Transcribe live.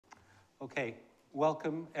Okay,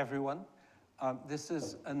 welcome everyone. This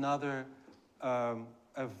is another of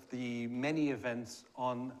the many events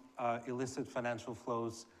on illicit financial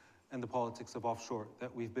flows and the politics of offshore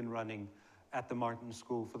that we've been running at the Martin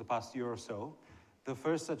School for the past year or so. The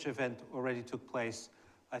first such event already took place,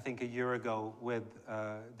 I think, a year ago with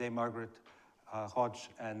Dame Margaret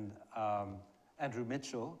Hodge and Andrew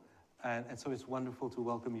Mitchell. And so it's wonderful to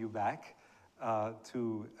welcome you back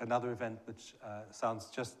to another event which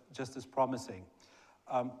sounds just as promising.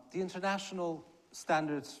 The international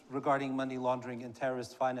standards regarding money laundering and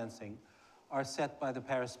terrorist financing are set by the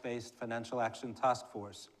Paris-based Financial Action Task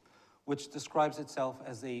Force, which describes itself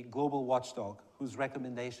as a global watchdog whose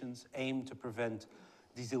recommendations aim to prevent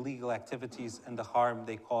these illegal activities and the harm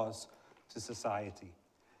they cause to society.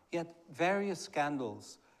 Yet various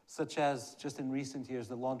scandals, such as just in recent years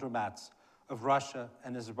the laundromats of Russia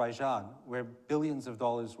and Azerbaijan, where billions of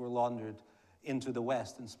dollars were laundered into the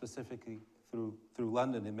West, and specifically through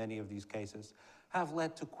London in many of these cases, have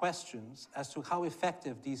led to questions as to how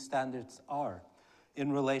effective these standards are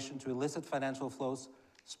in relation to illicit financial flows,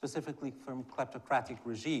 specifically from kleptocratic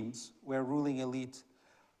regimes, where ruling elite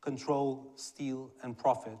control, steal, and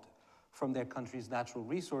profit from their country's natural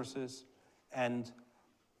resources and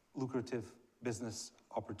lucrative business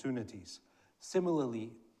opportunities.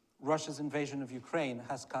 Similarly, Russia's invasion of Ukraine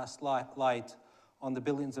has cast light on the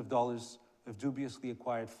billions of dollars of dubiously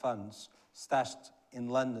acquired funds stashed in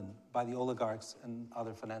London by the oligarchs and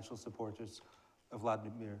other financial supporters of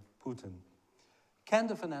Vladimir Putin. Can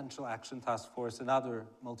the Financial Action Task Force and other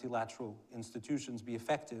multilateral institutions be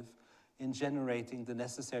effective in generating the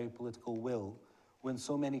necessary political will when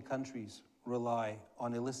so many countries rely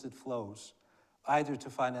on illicit flows, either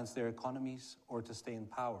to finance their economies or to stay in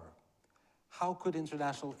power? How could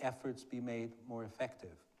international efforts be made more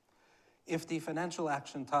effective? If the Financial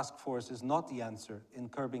Action Task Force is not the answer in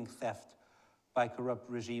curbing theft by corrupt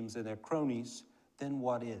regimes and their cronies, then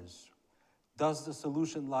what is? Does the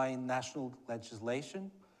solution lie in national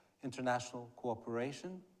legislation, international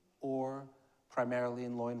cooperation, or primarily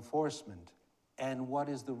in law enforcement? And what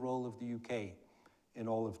is the role of the UK in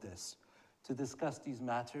all of this? To discuss these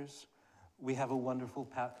matters, we have a wonderful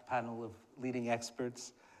panel of leading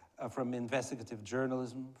experts from investigative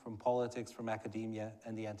journalism, from politics, from academia,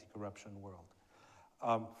 and the anti-corruption world.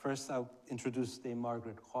 First, I'll introduce Dame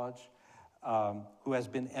Margaret Hodge, who has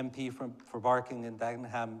been MP for Barking and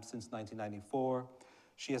Dagenham since 1994.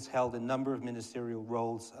 She has held a number of ministerial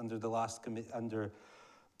roles under the last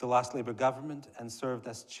Labour government and served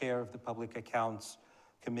as chair of the Public Accounts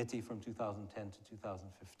Committee from 2010 to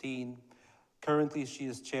 2015. Currently, she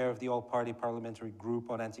is chair of the All-Party Parliamentary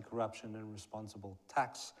Group on Anti-Corruption and Responsible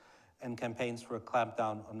Tax and campaigns for a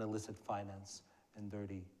clampdown on illicit finance and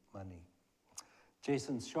dirty money.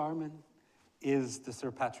 Jason Sharman is the Sir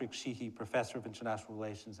Patrick Sheehy Professor of International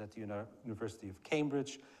Relations at the University of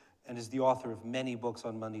Cambridge and is the author of many books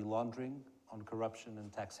on money laundering, on corruption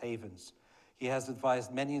and tax havens. He has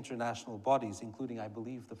advised many international bodies, including, I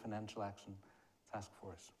believe, the Financial Action Task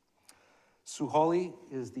Force. Sue Hawley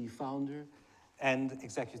is the founder and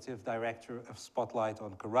executive director of Spotlight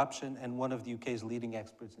on Corruption and one of the UK's leading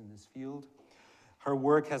experts in this field. Her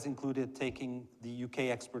work has included taking the UK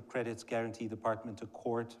Export Credits Guarantee Department to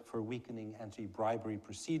court for weakening anti-bribery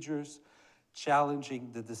procedures, challenging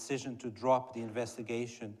the decision to drop the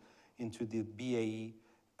investigation into the BAE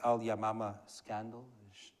Al Yamama scandal,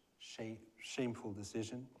 shameful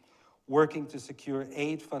decision, working to secure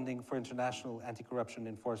aid funding for international anti-corruption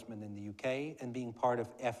enforcement in the UK, and being part of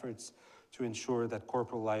efforts to ensure that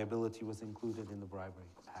corporal liability was included in the Bribery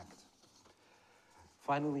Act.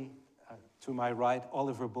 Finally, to my right,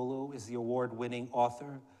 Oliver Bullough is the award-winning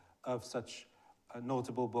author of such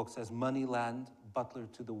notable books as Moneyland, Butler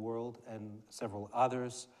to the World, and several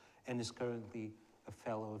others, and is currently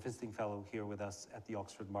a visiting fellow here with us at the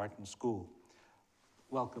Oxford Martin School.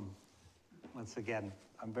 Welcome once again.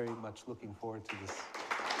 I'm very much looking forward to this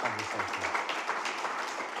conversation.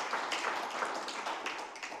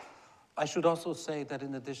 I should also say that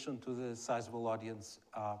in addition to the sizable audience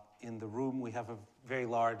in the room, we have a very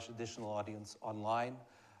large additional audience online.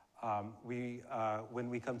 When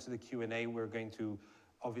we come to the Q&A, we're going to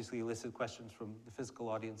obviously elicit questions from the physical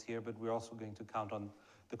audience here, but we're also going to count on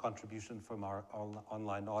the contribution from our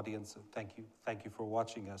online audience. So thank you for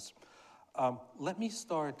watching us. Let me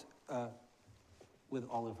start with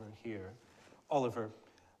Oliver here. Oliver,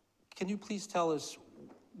 can you please tell us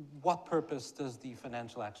what purpose does the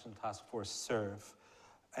Financial Action Task Force serve,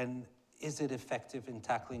 and is it effective in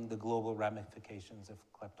tackling the global ramifications of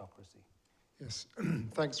kleptocracy? Yes,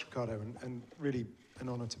 thanks, Ricardo, and really an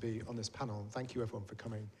honor to be on this panel. Thank you, everyone, for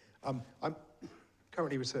coming. I'm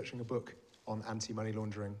currently researching a book on anti-money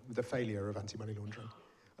laundering, the failure of anti-money laundering.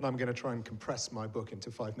 And I'm going to try and compress my book into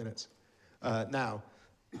 5 minutes. Now,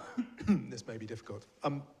 this may be difficult.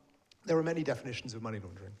 There are many definitions of money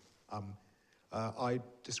laundering. I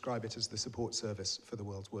describe it as the support service for the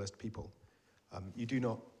world's worst people. You do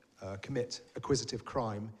not commit acquisitive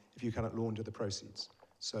crime if you cannot launder the proceeds.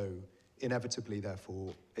 So inevitably,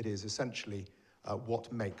 therefore, it is essentially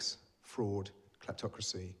what makes fraud,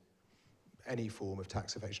 kleptocracy, any form of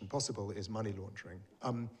tax evasion possible is money laundering.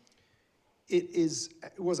 It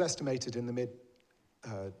was estimated in the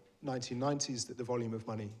mid-1990s that the volume of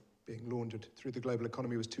money being laundered through the global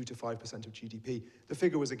economy was 2 to 5% of GDP. The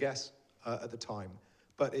figure was a guess at the time,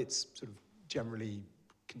 but it's sort of generally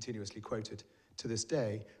continuously quoted to this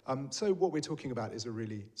day. So what we're talking about is a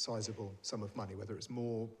really sizable sum of money, whether it's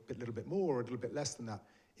more, a little bit more or a little bit less than that,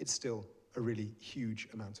 it's still a really huge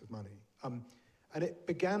amount of money. And it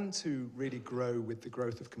began to really grow with the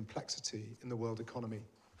growth of complexity in the world economy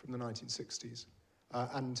from the 1960s.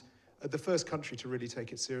 And the first country to really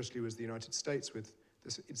take it seriously was the United States with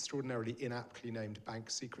this extraordinarily inaptly named Bank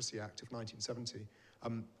Secrecy Act of 1970,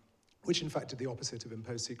 which in fact did the opposite of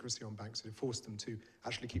impose secrecy on banks. It forced them to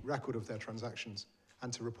actually keep record of their transactions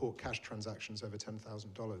and to report cash transactions over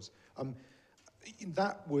 $10,000.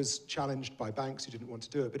 That was challenged by banks who didn't want to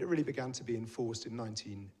do it, but it really began to be enforced in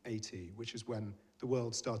 1980, which is when the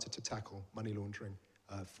world started to tackle money laundering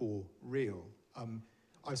for real.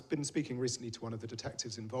 I've been speaking recently to one of the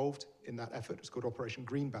detectives involved in that effort. It's called Operation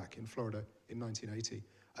Greenback in Florida in 1980.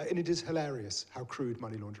 And it is hilarious how crude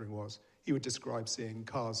money laundering was. He would describe seeing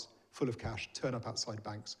cars full of cash turn up outside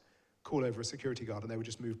banks, call over a security guard, and they would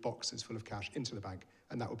just move boxes full of cash into the bank,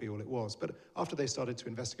 and that would be all it was. But after they started to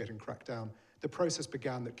investigate and crack down, the process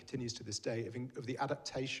began that continues to this day of the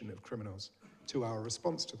adaptation of criminals to our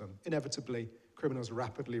response to them. Inevitably, criminals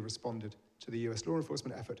rapidly responded to the US law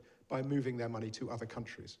enforcement effort by moving their money to other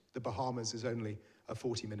countries. The Bahamas is only a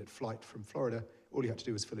 40-minute flight from Florida. All you had to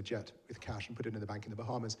do was fill a jet with cash and put it in the bank in the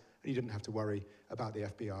Bahamas, and you didn't have to worry about the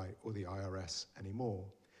FBI or the IRS anymore.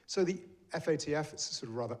 So the FATF, it's a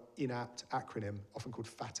sort of rather inapt acronym, often called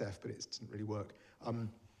FATF, but it didn't really work,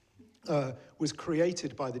 was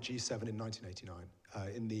created by the G7 in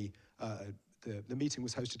 1989. The meeting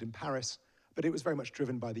was hosted in Paris, but it was very much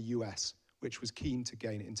driven by the US, which was keen to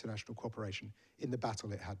gain international cooperation in the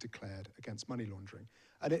battle it had declared against money laundering.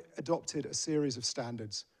 And it adopted a series of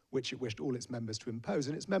standards which it wished all its members to impose.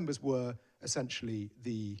 And its members were essentially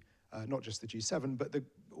not just the G7, but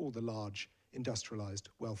all the large industrialized,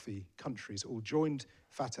 wealthy countries all joined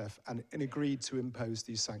FATF and agreed to impose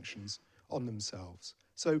these sanctions on themselves.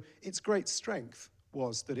 So its great strength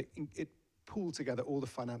was that it pooled together all the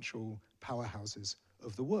financial powerhouses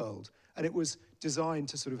of the world. And it was designed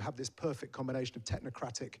to sort of have this perfect combination of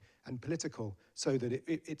technocratic and political so that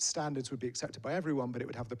its standards would be accepted by everyone, but it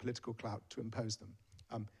would have the political clout to impose them.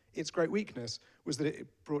 Its great weakness was that it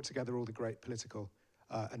brought together all the great political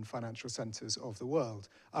and financial centers of the world.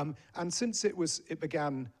 And since it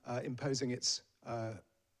began imposing its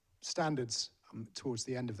standards towards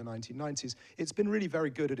the end of the 1990s, it's been really very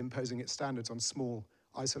good at imposing its standards on small,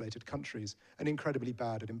 isolated countries and incredibly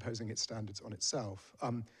bad at imposing its standards on itself.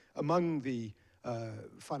 Among the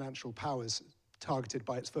financial powers targeted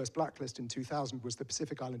by its first blacklist in 2000 was the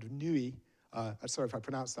Pacific island of Niue, sorry if I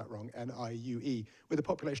pronounced that wrong, N-I-U-E, with a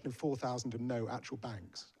population of 4,000 and no actual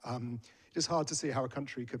banks. It is hard to see how a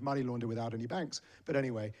country could money launder without any banks, but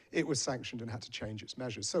anyway, it was sanctioned and had to change its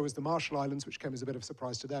measures. So was the Marshall Islands, which came as a bit of a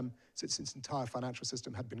surprise to them, since its entire financial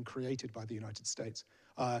system had been created by the United States,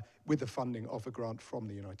 with the funding of a grant from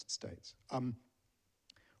the United States.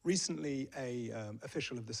 Recently, an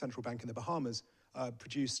official of the central bank in the Bahamas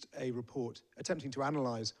produced a report attempting to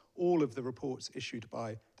analyze all of the reports issued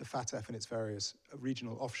by the FATF and its various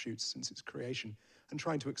regional offshoots since its creation, and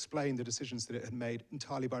trying to explain the decisions that it had made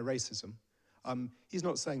entirely by racism. He's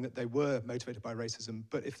not saying that they were motivated by racism,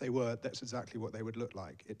 but if they were, that's exactly what they would look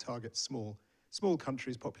like. It targets small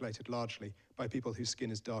countries populated largely by people whose skin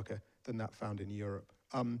is darker than that found in Europe.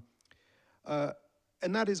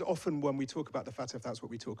 And that is often when we talk about the FATF, that's what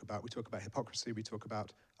we talk about. We talk about hypocrisy, we talk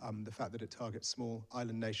about the fact that it targets small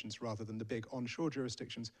island nations rather than the big onshore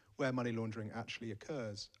jurisdictions where money laundering actually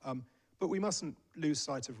occurs. But we mustn't lose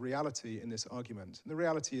sight of reality in this argument. And the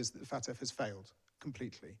reality is that the FATF has failed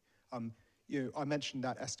completely. I mentioned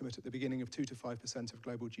that estimate at the beginning of 2 to 5% of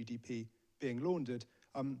global GDP being laundered.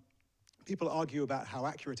 People argue about how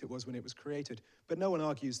accurate it was when it was created, but no one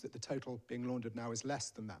argues that the total being laundered now is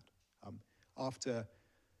less than that.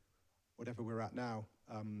 whatever we're at now,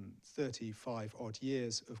 35 odd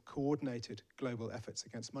years of coordinated global efforts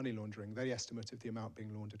against money laundering, the estimate of the amount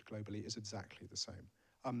being laundered globally is exactly the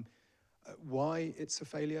same. Why it's a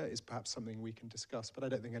failure is perhaps something we can discuss, but I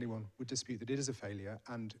don't think anyone would dispute that it is a failure,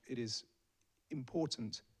 and it is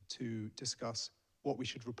important to discuss what we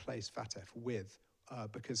should replace FATF with,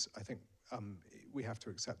 because I think we have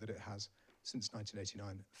to accept that it has, since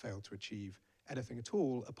 1989, failed to achieve anything at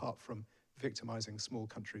all apart from victimizing small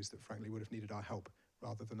countries that frankly would have needed our help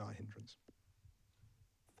rather than our hindrance.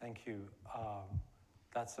 Thank you.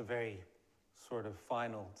 That's a very sort of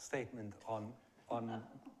final statement on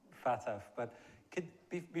FATF. But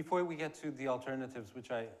before we get to the alternatives, which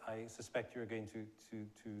I suspect you're going to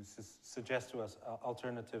suggest to us,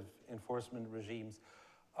 alternative enforcement regimes,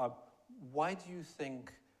 why do you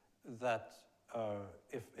think that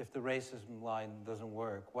if the racism line doesn't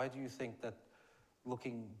work, why do you think that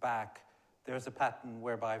looking back, there's a pattern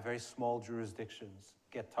whereby very small jurisdictions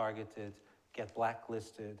get targeted, get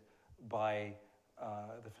blacklisted by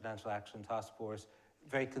the Financial Action Task Force?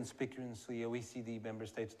 Very conspicuously, OECD member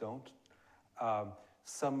states don't.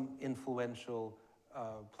 Some influential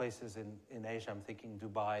places in Asia, I'm thinking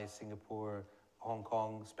Dubai, Singapore, Hong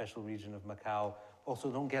Kong, special region of Macau, also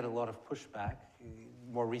don't get a lot of pushback,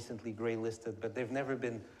 more recently grey-listed, but they've never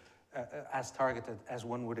been as targeted as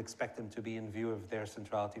one would expect them to be in view of their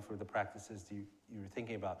centrality for the practices you were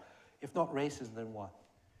thinking about. If not racism, then what?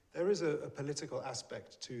 There is a political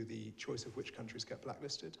aspect to the choice of which countries get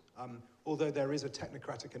blacklisted. Although there is a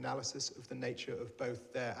technocratic analysis of the nature of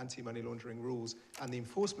both their anti-money laundering rules and the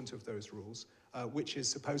enforcement of those rules, which is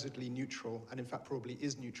supposedly neutral, and in fact probably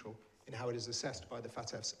is neutral in how it is assessed by the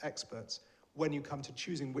FATF's experts, when you come to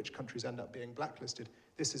choosing which countries end up being blacklisted,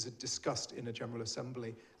 this is discussed in a General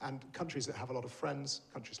Assembly, and countries that have a lot of friends,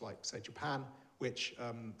 countries like, say, Japan, which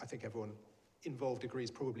I think everyone involved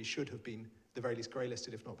agrees probably should have been, at the very least,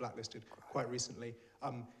 grey-listed, if not blacklisted, quite recently,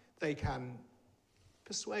 they can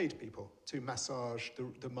persuade people to massage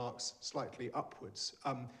the marks slightly upwards.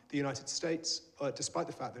 The United States, despite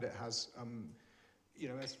the fact that it has,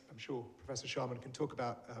 as I'm sure Professor Sharman can talk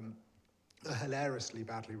about, a hilariously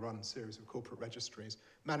badly run series of corporate registries,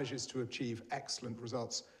 manages to achieve excellent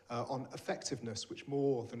results on effectiveness, which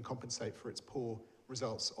more than compensate for its poor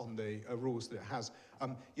results on the rules that it has.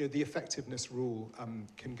 The effectiveness rule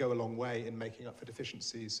can go a long way in making up for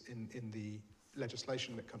deficiencies in the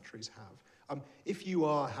legislation that countries have. If you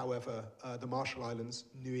are, however, the Marshall Islands,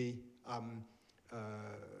 Nui,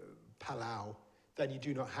 Palau, then you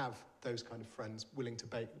do not have those kind of friends willing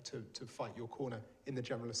to fight your corner in the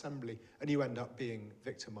General Assembly, and you end up being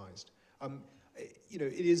victimized. It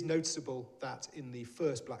is noticeable that in the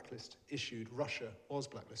first blacklist issued, Russia was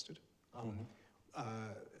blacklisted.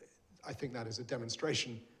 I think that is a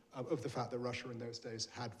demonstration of the fact that Russia in those days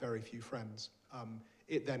had very few friends.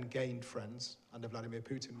 It then gained friends under Vladimir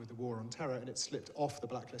Putin with the war on terror, and it slipped off the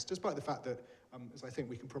blacklist, despite the fact that, as I think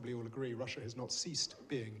we can probably all agree, Russia has not ceased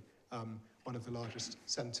being one of the largest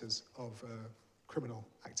centers of criminal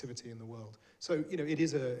activity in the world. So, it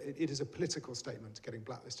is a political statement getting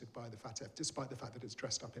blacklisted by the FATF, despite the fact that it's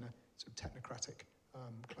dressed up in a sort of technocratic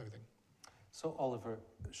clothing. So, Oliver,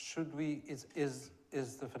 is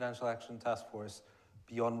the Financial Action Task Force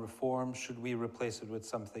beyond reform? Should we replace it with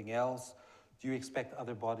something else? Do you expect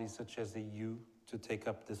other bodies such as the EU to take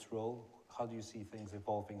up this role? How do you see things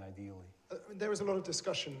evolving ideally? There is a lot of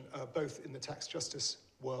discussion, both in the tax justice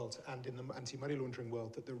world and in the anti-money laundering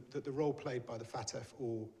world, that the role played by the FATF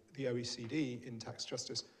or the OECD in tax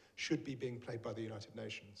justice should be being played by the United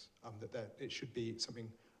Nations, that it should be something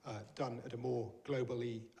done at a more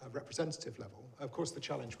globally representative level. Of course, the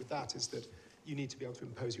challenge with that is that you need to be able to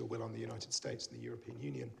impose your will on the United States and the European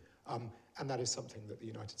Union, and that is something that the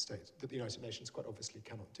United Nations quite obviously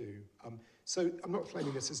cannot do. So I'm not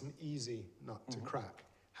claiming this is an easy nut to crack.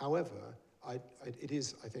 However, it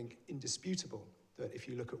is, I think, indisputable that if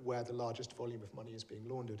you look at where the largest volume of money is being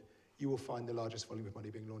laundered, you will find the largest volume of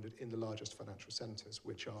money being laundered in the largest financial centres,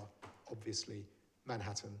 which are obviously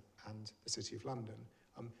Manhattan and the City of London.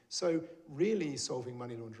 So really solving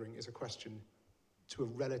money laundering is a question to a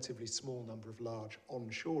relatively small number of large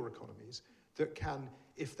onshore economies that can,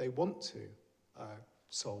 if they want to,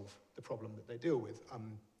 solve the problem that they deal with.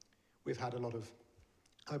 We've had a lot of,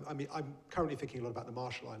 I'm currently thinking a lot about the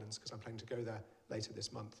Marshall Islands because I'm planning to go there later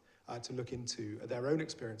this month to look into their own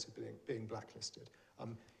experience of being blacklisted.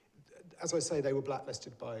 As I say, they were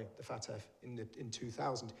blacklisted by the FATF in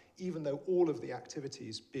 2000, even though all of the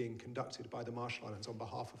activities being conducted by the Marshall Islands on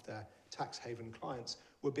behalf of their tax haven clients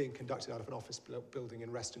were being conducted out of an office building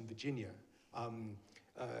in Reston, Virginia.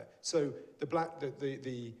 So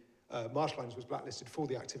the Marshall Islands was blacklisted for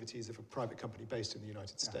the activities of a private company based in the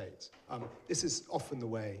United States. This is often the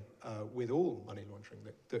way with all money laundering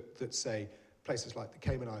that say places like the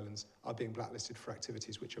Cayman Islands are being blacklisted for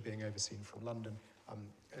activities which are being overseen from London.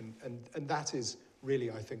 And that is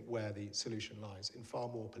really, I think, where the solution lies, in far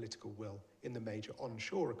more political will in the major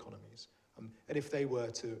onshore economies. And if they were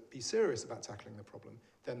to be serious about tackling the problem,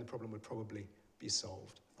 then the problem would probably be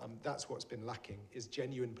solved. That's what's been lacking, is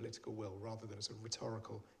genuine political will, rather than a sort of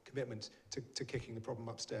rhetorical commitment to kicking the problem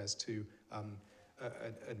upstairs to a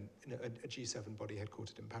G7 body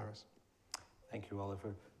headquartered in Paris. Thank you,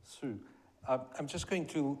 Oliver. Sue, I'm just going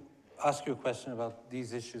to ask you a question about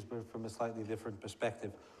these issues, but from a slightly different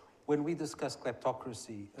perspective. When we discuss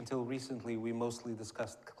kleptocracy, until recently, we mostly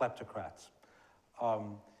discussed kleptocrats.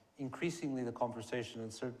 Increasingly, the conversation,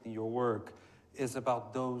 and certainly your work, is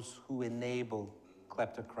about those who enable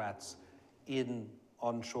kleptocrats in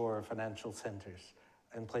onshore financial centers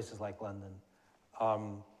in places like London.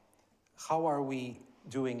 How are we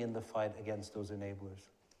doing in the fight against those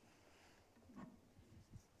enablers?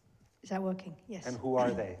 Is that working? Yes. And who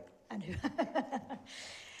are they? And who?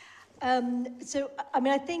 So, I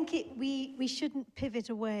mean, I think we shouldn't pivot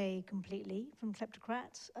away completely from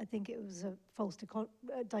kleptocrats. I think it was a false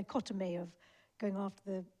dichotomy of going after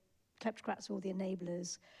the kleptocrats or the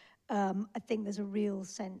enablers. I think there's a real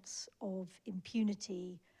sense of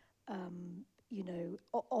impunity, you know,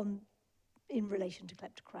 in relation to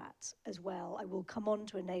kleptocrats as well. I will come on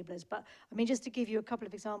to enablers, but I mean, just to give you a couple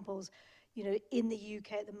of examples, you know, in the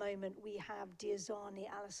UK at the moment, we have Diozani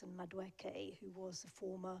Alison Madueke, who was the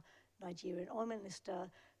former Nigerian oil minister,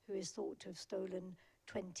 who is thought to have stolen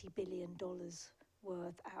 $20 billion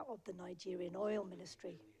worth out of the Nigerian oil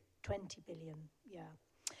ministry. 20 billion,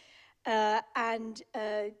 yeah. And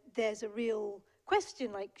there's a real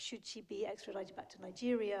question, like, should she be extradited back to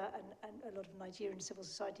Nigeria? And a lot of Nigerian civil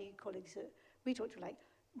society colleagues that we talked to, like,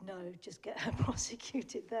 no, just get her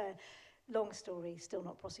prosecuted there. Long story, still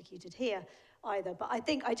not prosecuted here either. But I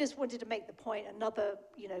think I just wanted to make the point, another,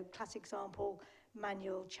 you know, classic example,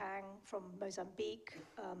 Manuel Chang from Mozambique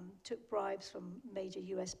took bribes from major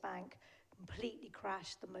US bank, completely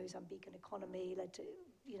crashed the Mozambican economy, led to,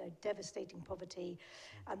 you know, devastating poverty,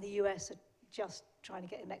 and the US are just trying to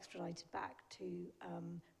get him extradited back to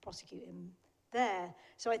prosecute him there.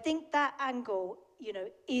 So I think that angle, you know,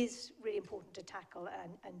 is really important to tackle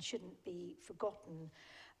and shouldn't be forgotten.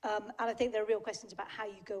 And I think there are real questions about how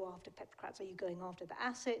you go after kleptocrats. Are you going after the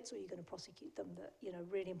assets, or are you going to prosecute them? You know,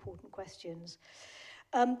 really important questions.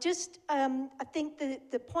 I think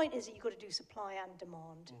the point is that you've got to do supply and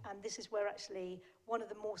demand. And this is where actually one of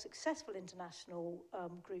the more successful international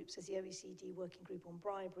groups is the OECD Working Group on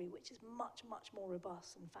Bribery, which is much, much more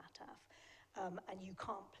robust than FATF. And you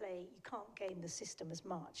can't game the system as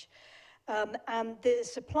much. And the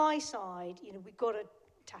supply side, you know, we've got to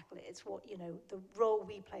tackle it. It's what, you know, the role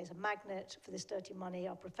we play as a magnet for this dirty money,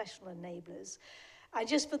 our professional enablers. And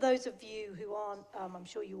just for those of you who aren't, I'm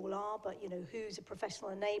sure you all are, but, you know, who's a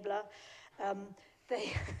professional enabler?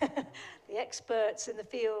 The experts in the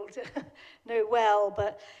field know well,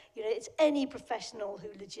 but, you know, it's any professional who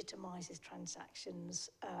legitimizes transactions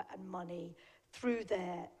and money through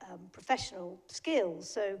their professional skills.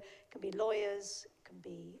 So it can be lawyers, it can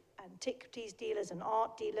be antiquities dealers and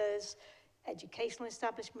art dealers, educational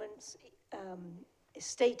establishments,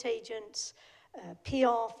 estate agents,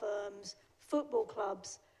 PR firms, football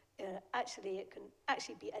clubs. Actually, it can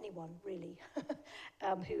actually be anyone, really,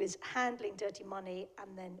 who is handling dirty money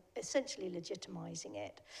and then essentially legitimizing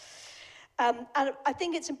it. And I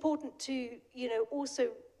think it's important to, you know, also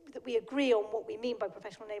that we agree on what we mean by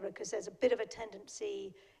professional enabler, because there's a bit of a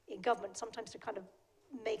tendency in government sometimes to kind of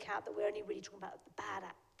make out that we're only really talking about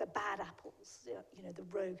the bad apples, you know, the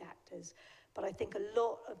rogue actors. But I think a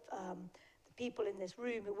lot of the people in this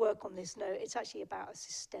room who work on this know it's actually about a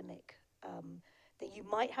systemic that you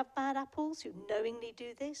might have bad apples who knowingly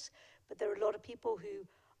do this, but there are a lot of people who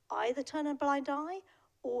either turn a blind eye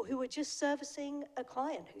or who are just servicing a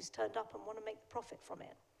client who's turned up and want to make the profit from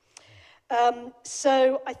it.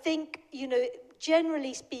 So I think, you know,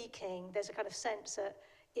 generally speaking, there's a kind of sense that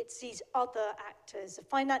it's these other actors. The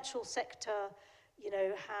financial sector, you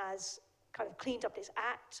know, has kind of cleaned up its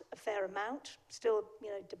act a fair amount. Still, you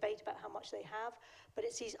know, debate about how much they have. But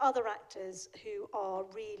it's these other actors who are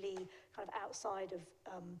really kind of outside of,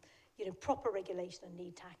 you know, proper regulation and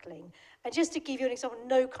need tackling. And just to give you an example,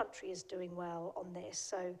 no country is doing well on this.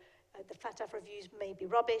 So the FATF reviews may be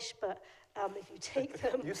rubbish, but if you take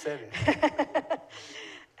them... You said it.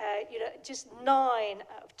 You know, just 9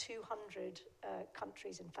 out of 200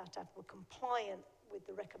 countries in FATF were compliant with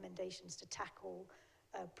the recommendations to tackle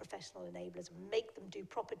professional enablers and make them do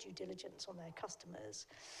proper due diligence on their customers.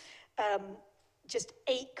 Just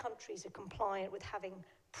 8 countries are compliant with having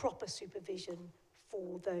proper supervision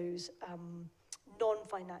for those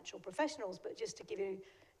non-financial professionals. But just to give you,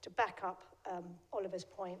 to back up Oliver's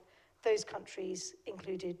point, those countries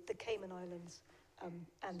included the Cayman Islands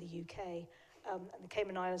and the UK. And the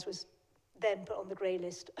Cayman Islands was then put on the grey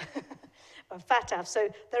list of FATF. So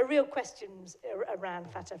there are real questions around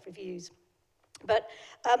FATF reviews. But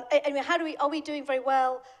anyway, are we doing very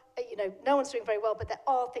well? No one's doing very well, but there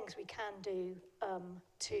are things we can do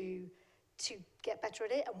to get better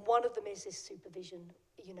at it. And one of them is this supervision,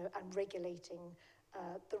 and regulating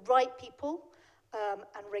the right people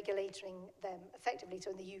and regulating them effectively.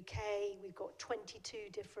 So in the UK, we've got 22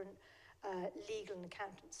 different legal and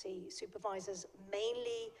accountancy supervisors,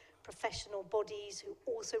 mainly professional bodies who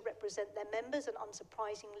also represent their members, and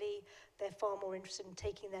unsurprisingly, they're far more interested in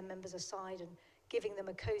taking their members aside and giving them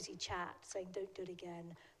a cozy chat, saying don't do it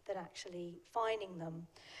again, than actually fining them.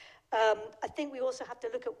 I think we also have to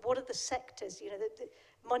look at what are the sectors, the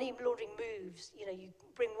money laundering moves, you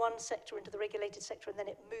bring one sector into the regulated sector and then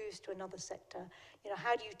it moves to another sector.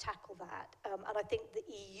 How do you tackle that? And I think the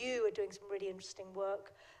EU are doing some really interesting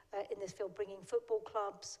work in this field, bringing football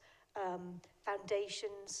clubs,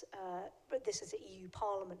 foundations, but this is the EU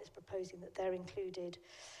Parliament is proposing that they're included.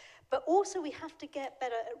 But also we have to get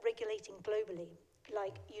better at regulating globally.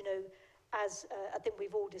 Like, as I think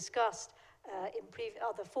we've all discussed in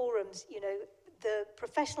other forums, the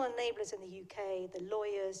professional enablers in the UK, the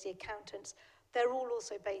lawyers, the accountants, they're all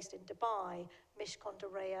also based in Dubai. Mishcon de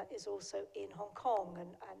Reya is also in Hong Kong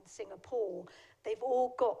and Singapore. They've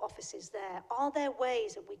all got offices there. Are there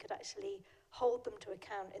ways that we could actually hold them to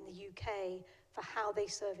account in the UK for how they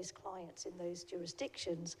service clients in those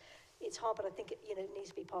jurisdictions? It's hard, but I think it needs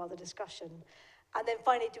to be part of the discussion. And then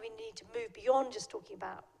finally, do we need to move beyond just talking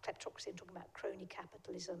about kleptocracy and talking about crony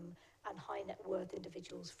capitalism and high net worth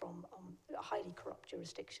individuals from highly corrupt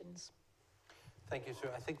jurisdictions? Thank you, sir.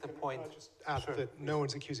 I think the point... I'll just add that no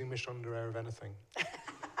one's accusing Mishcon de Reya of anything.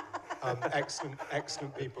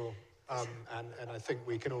 Excellent people, and I think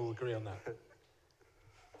we can all agree on that.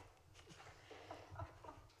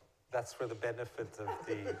 That's for the benefit of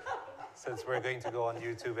the... since we're going to go on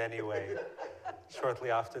YouTube anyway,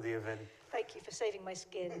 shortly after the event. Thank you for saving my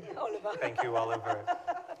skin, Oliver. Thank you, Oliver.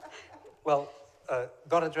 Well,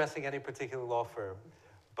 not addressing any particular law firm,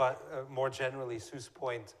 but more generally, Sue's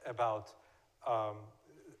point about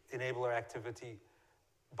enabler activity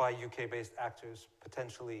by UK-based actors,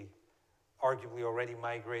 potentially, arguably already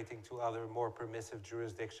migrating to other more permissive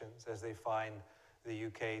jurisdictions as they find the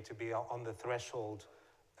UK to be on the threshold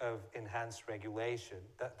of enhanced regulation.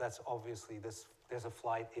 That's obviously, there's a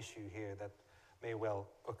flight issue here that may well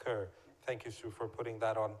occur. Thank you, Sue, for putting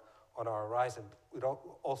that on our horizon. It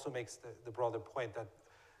also makes the broader point that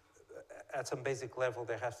at some basic level,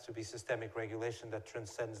 there has to be systemic regulation that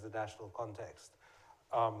transcends the national context.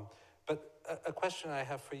 But a question I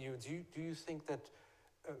have for you, do you think that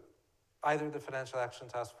either the Financial Action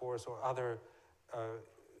Task Force or other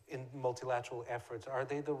in multilateral efforts, are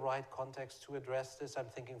they the right context to address this? I'm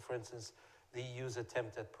thinking, for instance, the EU's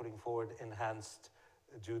attempt at putting forward enhanced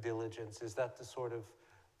due diligence. Is that the sort of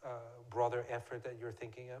broader effort that you're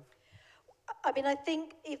thinking of? I mean, I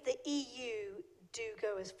think if the EU do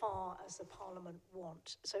go as far as the Parliament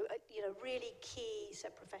want, so, really key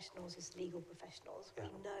set professionals is legal professionals. Yeah.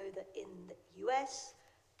 We know that in the US,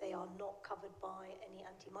 they are not covered by any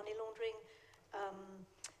anti-money laundering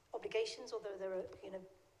obligations, although there are,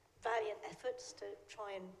 valiant efforts to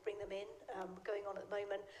try and bring them in going on at the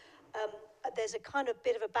moment. There's a kind of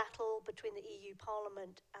bit of a battle between the EU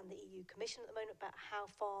Parliament and the EU Commission at the moment about how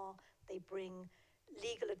far they bring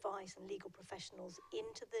legal advice and legal professionals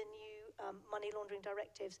into the new money laundering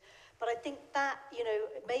directives. But I think that,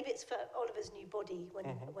 maybe it's for Oliver's new body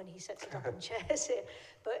when he sets it up and chairs it.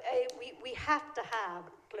 But we have to have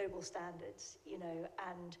global standards,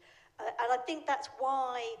 and I think that's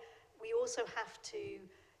why we also have to,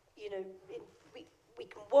 we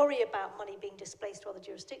can worry about money being displaced to other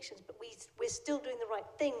jurisdictions, but we're still doing the right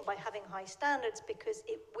thing by having high standards, because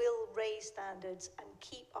it will raise standards and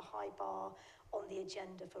keep a high bar on the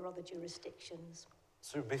agenda for other jurisdictions.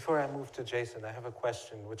 So before I move to Jason, I have a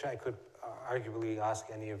question which I could arguably ask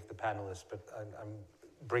any of the panelists, but I'm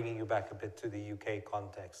bringing you back a bit to the UK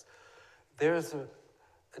context. There's a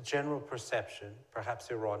general perception, perhaps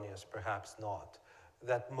erroneous, perhaps not,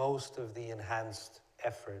 that most of the enhanced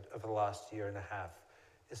effort of the last year and a half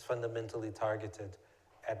is fundamentally targeted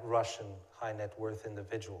at Russian high net worth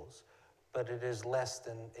individuals, but it is less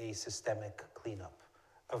than a systemic cleanup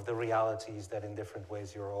of the realities that in different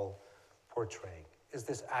ways you're all portraying. Is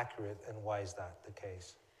this accurate, and why is that the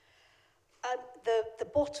case? The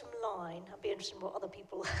bottom line, I'd be interested in what other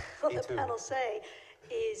people on the panel say,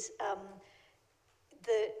 is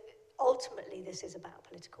that ultimately this is about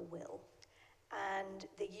political will. And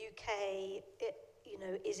the UK,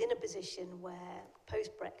 is in a position where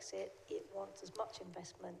post-Brexit, it wants as much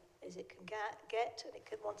investment as it can get, and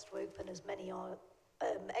it wants to open as many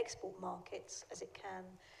export markets as it can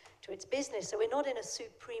to its business. So we're not in a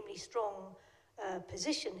supremely strong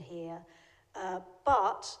position here,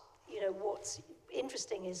 but what's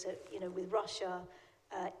interesting is that with Russia,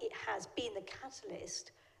 it has been the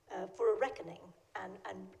catalyst for a reckoning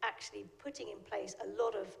and actually putting in place a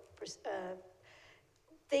lot of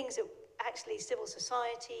things that actually civil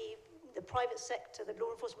society, the private sector, the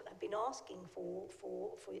law enforcement have been asking for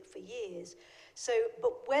years. So,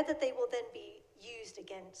 but whether they will then be used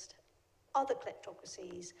against other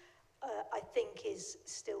kleptocracies, I think is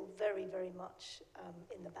still very, very much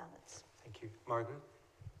in the balance. Thank you. Margaret?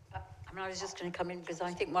 I was just going to come in because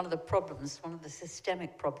I think one of the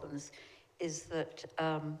systemic problems is that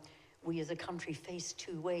we as a country face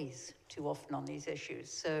two ways too often on these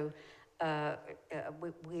issues. So can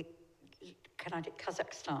I take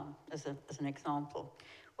Kazakhstan as an example,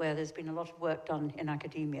 where there's been a lot of work done in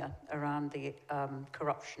academia around the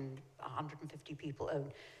corruption. 150 people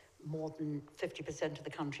own more than 50% of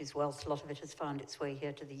the country's wealth. A lot of it has found its way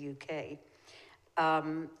here to the UK.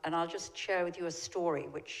 And I'll just share with you a story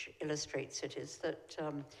which illustrates it, is that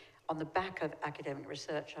on the back of academic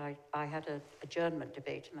research, I had an adjournment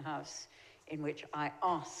debate in the House in which I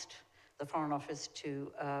asked the Foreign Office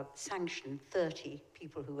to sanction 30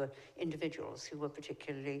 people who were individuals who were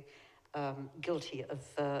particularly guilty of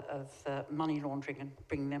money laundering and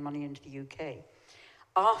bringing their money into the UK.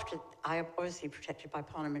 After, I am obviously protected by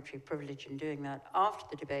parliamentary privilege in doing that. After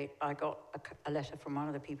the debate, I got a letter from one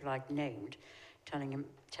of the people I'd named, telling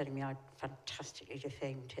me I'd fantastically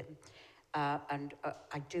defamed him. And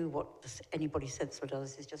I do what anybody sensible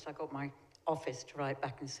does, is just I got my office to write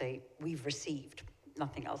back and say, we've received,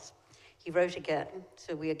 nothing else. He wrote again,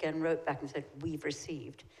 so we again wrote back and said, we've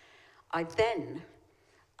received. I then,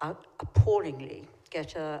 appallingly,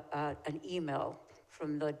 get an email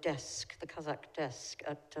from the desk, the Kazakh desk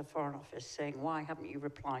at the Foreign Office saying, why haven't you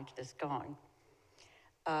replied to this guy?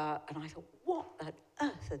 And I thought, what on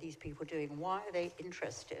earth are these people doing? Why are they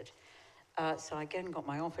interested? So I again got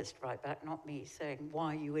my office to write back, not me, saying,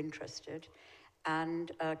 why are you interested?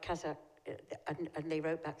 And Kazakh, and they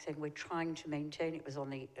wrote back saying, we're trying to maintain, it was on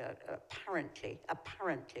the, apparently,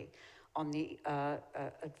 on the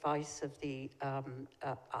advice of the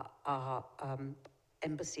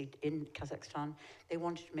embassy in Kazakhstan, they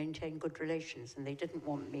wanted to maintain good relations, and they didn't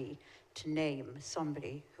want me to name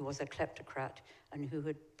somebody who was a kleptocrat and who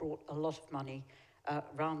had brought a lot of money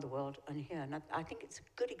around the world and here. And I think it's a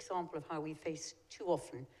good example of how we face too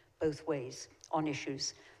often both ways on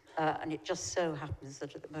issues. And it just so happens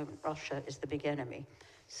that at the moment Russia is the big enemy.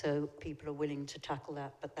 So people are willing to tackle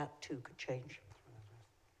that, but that too could change.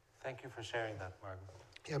 Thank you for sharing that, Margaret.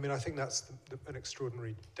 Yeah, I mean, I think that's an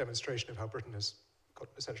extraordinary demonstration of how Britain has got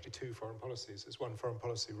essentially two foreign policies. There's one foreign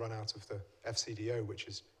policy run out of the FCDO, which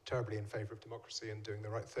is terribly in favour of democracy and doing the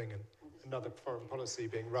right thing, and another foreign policy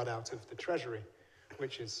being run out of the Treasury,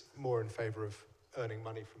 which is more in favour of earning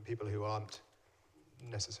money from people who aren't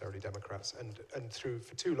necessarily Democrats. And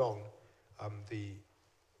for too long, the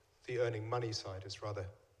earning money side has rather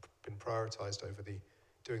been prioritised over the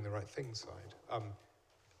doing the right thing side.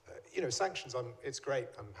 Sanctions, it's great.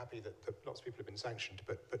 I'm happy that lots of people have been sanctioned,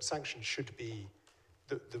 but sanctions should be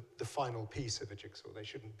the final piece of the jigsaw. They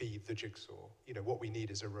shouldn't be the jigsaw. What we need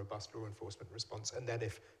is a robust law enforcement response, and then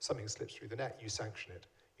if something slips through the net, you sanction it.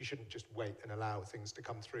 You shouldn't just wait and allow things to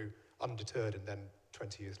come through undeterred and then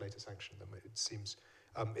 20 years later sanction them. It seems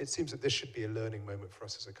that this should be a learning moment for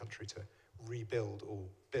us as a country to rebuild or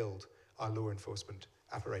build our law enforcement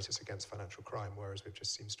apparatus against financial crime, whereas we've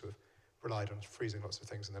just seems to have relied on freezing lots of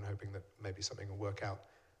things and then hoping that maybe something will work out.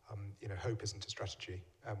 Hope isn't a strategy,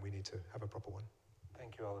 and we need to have a proper one.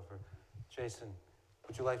 Thank you, Oliver. Jason,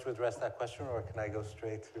 would you like to address that question, or can I go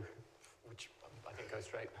straight to... Which I think go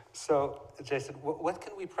straight. So, Jason, what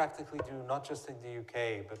can we practically do, not just in the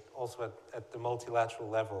UK, but also at the multilateral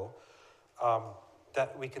level,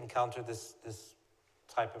 that we can counter this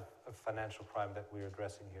type of financial crime that we're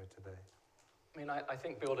addressing here today? I mean, I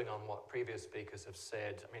think building on what previous speakers have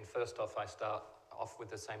said, I mean, first off, I start off with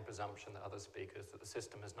the same presumption that other speakers, that the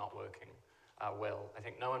system is not working well. I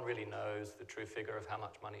think no one really knows the true figure of how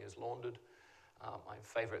much money is laundered. My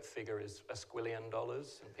favourite figure is $1 squillion,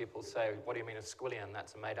 and people say, what do you mean $1 squillion?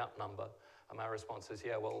 That's a made-up number. And my response is,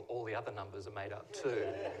 yeah, well, all the other numbers are made up too.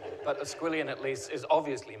 But a squillion at least is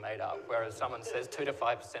obviously made up, whereas someone says 2 to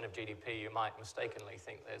 5% of GDP, you might mistakenly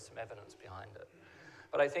think there's some evidence behind it.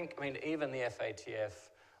 But I think, I mean, even the FATF,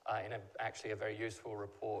 in actually a very useful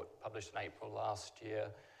report published in April last year,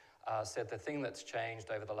 said the thing that's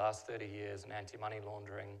changed over the last 30 years in anti-money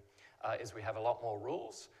laundering is we have a lot more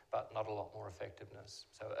rules, but not a lot more effectiveness.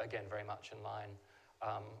 So again, very much in line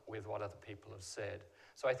with what other people have said.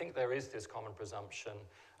 So I think there is this common presumption,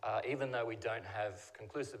 even though we don't have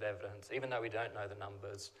conclusive evidence, even though we don't know the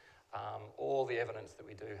numbers, all the evidence that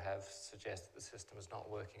we do have suggests that the system is not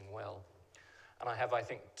working well. And I have, I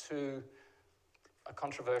think, a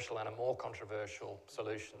controversial and a more controversial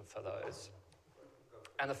solution for those.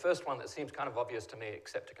 And the first one that seems kind of obvious to me,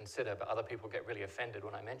 except to consider, but other people get really offended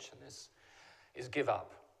when I mention this, is give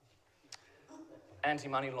up.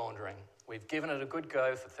 Anti-money laundering. We've given it a good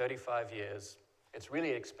go for 35 years. It's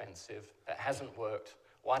really expensive. It hasn't worked.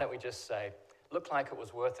 Why don't we just say, looked like it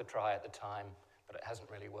was worth a try at the time, but it hasn't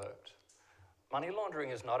really worked. Money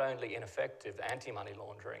laundering is not only ineffective, anti-money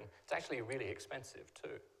laundering, it's actually really expensive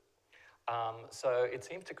too. So it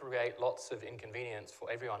seems to create lots of inconvenience for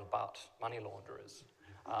everyone but money launderers.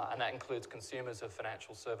 And that includes consumers of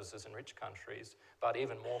financial services in rich countries, but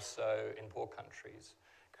even more so in poor countries.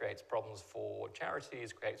 Creates problems for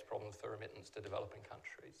charities, creates problems for remittance to developing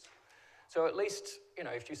countries. So at least, you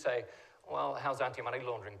know, if you say, well, how's anti-money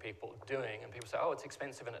laundering people doing? And people say, oh, it's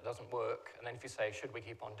expensive and it doesn't work. And then if you say, should we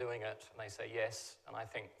keep on doing it? And they say, yes. And I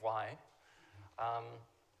think, why?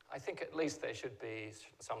 I think at least there should be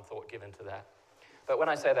some thought given to that. But when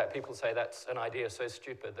I say that, people say that's an idea so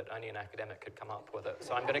stupid that only an academic could come up with it.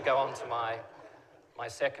 So I'm going to go on to my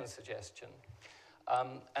second suggestion.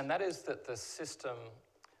 And that is that the system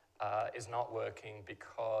is not working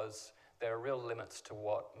because there are real limits to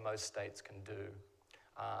what most states can do,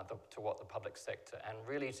 to what the public sector, and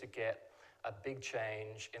really to get a big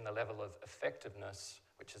change in the level of effectiveness,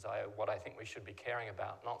 which is what I think we should be caring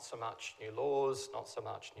about. Not so much new laws, not so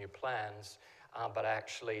much new plans, but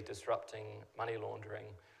actually disrupting money laundering,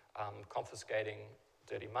 confiscating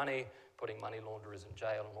dirty money, putting money launderers in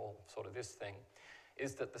jail and all sort of this thing,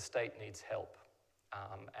 is that the state needs help.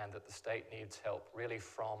 And that the state needs help really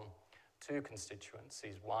from two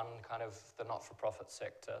constituencies. One, kind of the not-for-profit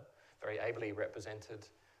sector, very ably represented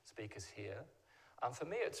speakers here. For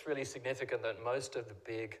me, it's really significant that most of the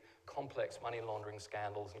big, complex money laundering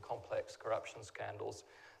scandals and complex corruption scandals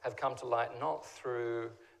have come to light not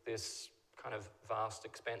through this kind of vast,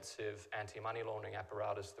 expensive anti-money laundering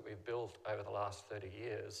apparatus that we've built over the last 30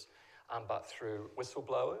 years, but through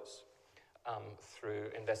whistleblowers, through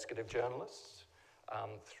investigative journalists,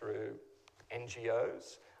 through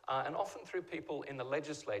NGOs, and often through people in the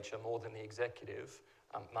legislature more than the executive.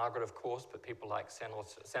 Margaret, of course, but people like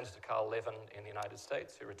Senator Carl Levin in the United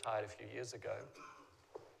States, who retired a few years ago.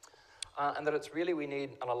 And that it's really, we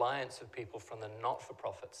need an alliance of people from the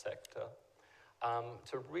not-for-profit sector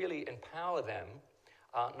to really empower them,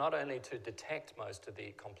 not only to detect most of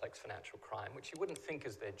the complex financial crime, which you wouldn't think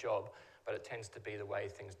is their job, but it tends to be the way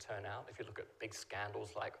things turn out. If you look at big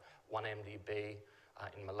scandals like 1MDB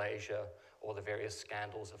in Malaysia, or the various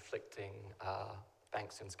scandals afflicting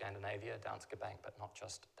banks in Scandinavia, Danske Bank, but not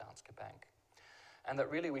just Danske Bank. And that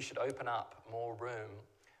really we should open up more room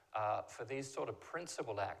for these sort of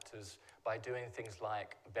principal actors by doing things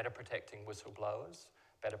like better protecting whistleblowers,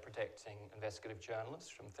 better protecting investigative journalists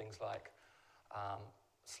from things like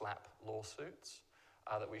slap lawsuits,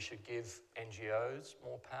 that we should give NGOs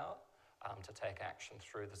more power to take action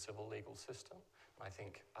through the civil legal system. And I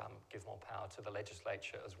think give more power to the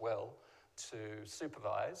legislature as well to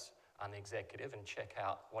supervise the executive and check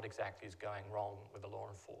out what exactly is going wrong with the law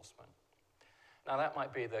enforcement. Now that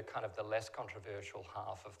might be the kind of the less controversial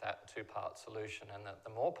half of that two-part solution, and the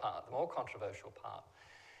more controversial part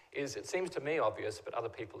is, it seems to me obvious, but other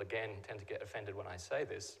people again tend to get offended when I say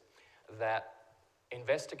this, that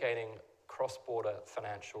investigating cross-border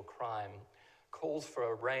financial crime calls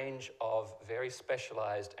for a range of very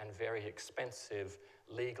specialized and very expensive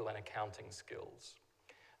legal and accounting skills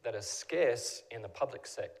that are scarce in the public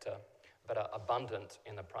sector, but are abundant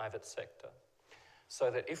in the private sector. So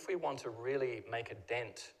that if we want to really make a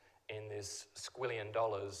dent in this squillion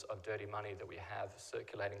dollars of dirty money that we have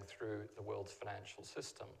circulating through the world's financial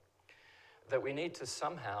system, that we need to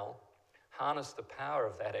somehow harness the power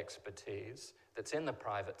of that expertise that's in the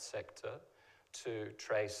private sector to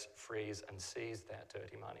trace, freeze, and seize that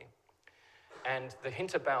dirty money. And the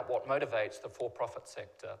hint about what motivates the for-profit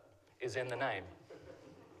sector is in the name.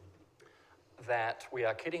 That we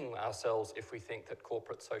are kidding ourselves if we think that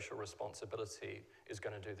corporate social responsibility is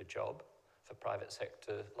going to do the job for private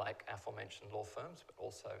sector like aforementioned law firms, but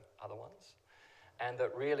also other ones. And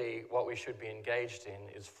that really what we should be engaged in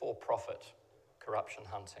is for-profit corruption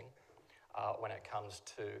hunting when it comes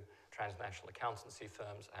to transnational accountancy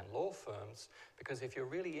firms and law firms, because if you're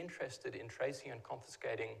really interested in tracing and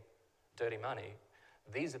confiscating dirty money,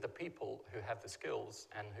 these are the people who have the skills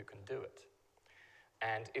and who can do it.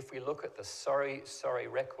 And if we look at the sorry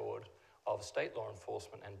record of state law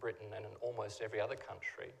enforcement in Britain and in almost every other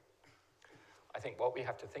country, I think what we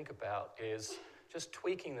have to think about is just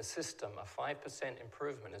tweaking the system. A 5%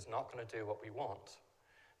 improvement is not going to do what we want.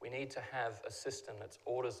 We need to have a system that's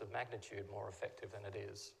orders of magnitude more effective than it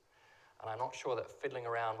is. And I'm not sure that fiddling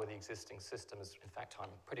around with the existing system is, in fact, I'm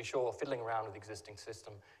pretty sure fiddling around with the existing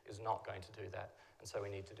system is not going to do that. And so we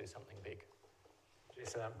need to do something big.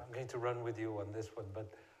 Jason, I'm going to run with you on this one,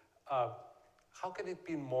 but how can it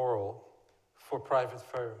be moral for private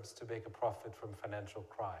firms to make a profit from financial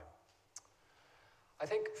crime? I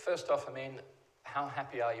think, first off, I mean, how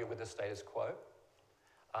happy are you with the status quo?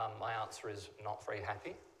 My answer is not very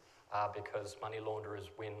happy, because money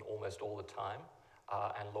launderers win almost all the time,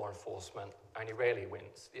 and law enforcement only rarely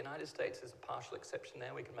wins. The United States is a partial exception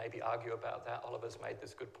there. We can maybe argue about that. Oliver's made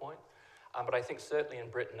this good point. But I think certainly in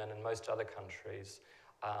Britain and in most other countries,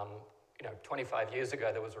 25 years ago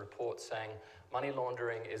there was a report saying money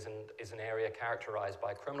laundering is an area characterized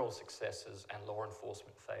by criminal successes and law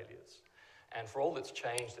enforcement failures. And for all that's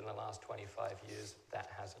changed in the last 25 years, that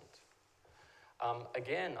hasn't.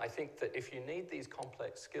 Again, I think that if you need these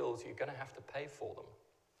complex skills, you're going to have to pay for them.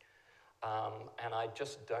 And I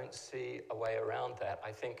just don't see a way around that.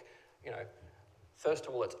 I think, first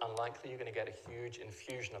of all, it's unlikely you're going to get a huge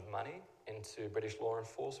infusion of money into British law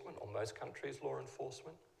enforcement or most countries' law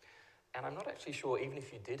enforcement. And I'm not actually sure, even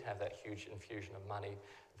if you did have that huge infusion of money,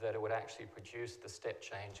 that it would actually produce the step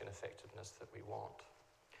change in effectiveness that we want.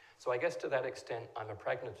 So I guess to that extent, I'm a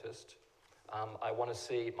pragmatist. I want to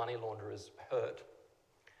see money launderers hurt.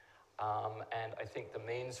 And I think the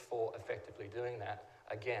means for effectively doing that,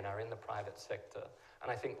 again, are in the private sector.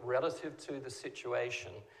 And I think relative to the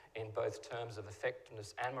situation in both terms of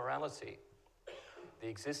effectiveness and morality, the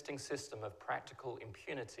existing system of practical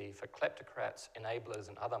impunity for kleptocrats, enablers,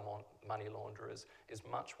 and other money launderers is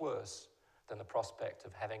much worse than the prospect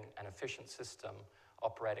of having an efficient system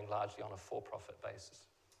operating largely on a for-profit basis.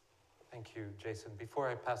 Thank you, Jason. Before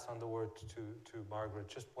I pass on the word to Margaret,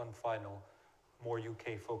 just one final, more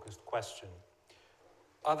UK-focused question.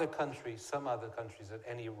 Other countries, some other countries at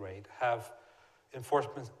any rate, have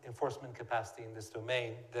enforcement capacity in this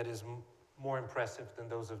domain that is more impressive than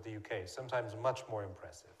those of the UK, sometimes much more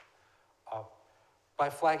impressive. By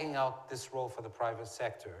flagging out this role for the private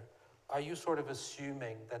sector, are you sort of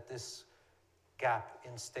assuming that this gap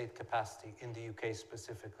in state capacity in the UK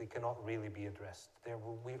specifically cannot really be addressed?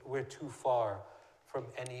 We're too far from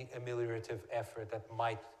any ameliorative effort that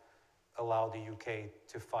might allow the UK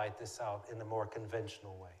to fight this out in a more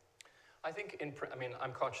conventional way? I think,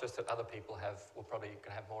 I'm conscious that other people will probably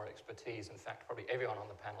have more expertise. In fact, probably everyone on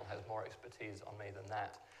the panel has more expertise on me than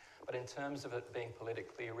that. But in terms of it being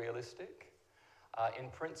politically realistic, in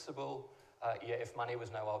principle, if money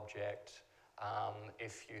was no object,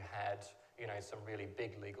 if you had, some really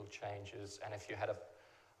big legal changes, and if you had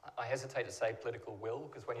I hesitate to say political will,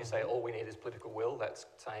 because when you say all we need is political will, that's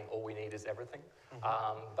saying all we need is everything.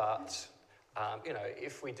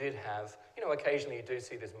 If we did have, occasionally you do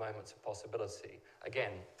see these moments of possibility.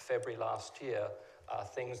 Again, February last year,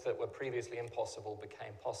 things that were previously impossible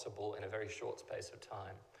became possible in a very short space of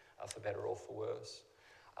time, for better or for worse.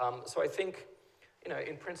 So I think,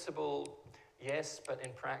 in principle, yes, but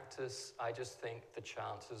in practice, I just think the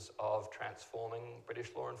chances of transforming British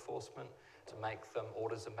law enforcement to make them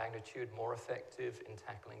orders of magnitude more effective in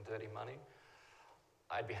tackling dirty money,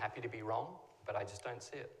 I'd be happy to be wrong, but I just don't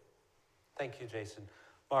see it. Thank you, Jason.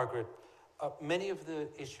 Margaret, many of the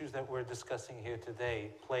issues that we're discussing here today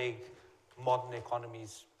plague modern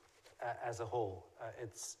economies as a whole.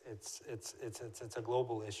 It's a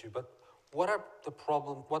global issue, but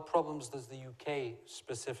what problems does the UK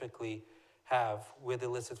specifically have with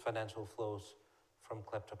illicit financial flows from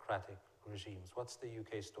kleptocratic regimes? What's the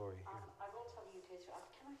UK story here? I will tell the UK story.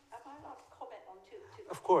 Am I allowed to comment on two?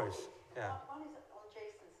 Of course, yeah. One is on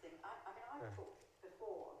Jason's thing. I've talked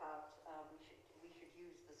before about we should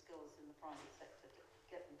use the skills in the private sector to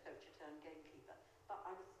get them poacher turned gamekeeper. But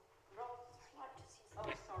I would rather like to see. Oh,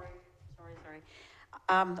 sorry.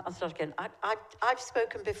 I'll start again. I've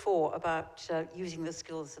spoken before about using the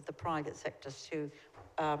skills of the private sector to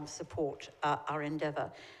support our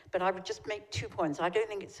endeavour. But I would just make 2 points. I don't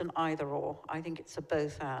think it's an either or. I think it's a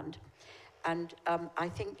both and. And I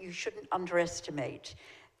think you shouldn't underestimate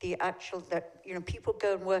the actual, that, you know, people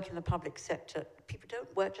go and work in the public sector. People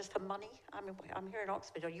don't work just for money. I mean, I'm here in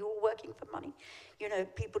Oxford. Are you all working for money? You know,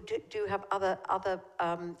 people do have other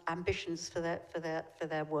ambitions for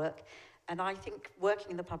their work. And I think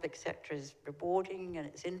working in the public sector is rewarding and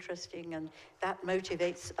it's interesting, and that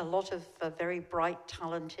motivates a lot of very bright,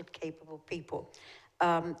 talented, capable people.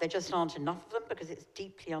 There just aren't enough of them because it's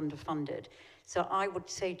deeply underfunded. So I would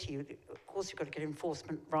say to you, of course you've got to get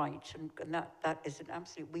enforcement right, and that is an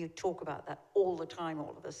absolute, we talk about that all the time,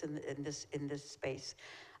 all of us in this space.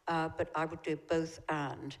 But I would do both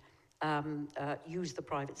and. Use the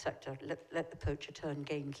private sector, let the poacher turn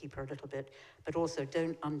gamekeeper a little bit, but also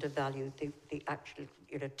don't undervalue the actual,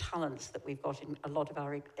 you know, talents that we've got in a lot of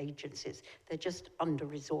our agencies. They're just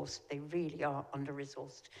under-resourced. They really are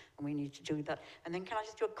under-resourced, and we need to do that. And then can I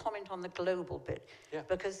just do a comment on the global bit? Yeah.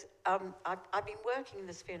 Because I've been working in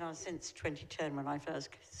the sphere now since 2010, when I first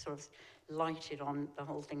sort of lighted on the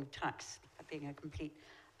whole thing of tax, being a complete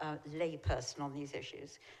lay person on these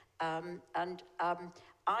issues.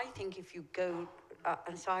 I think if you go,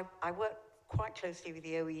 and so I worked quite closely with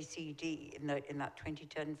the OECD in that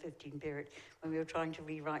 2010-15 period when we were trying to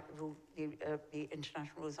rewrite the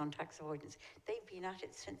international rules on tax avoidance. They've been at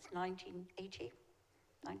it since 1980,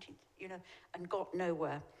 you know, and got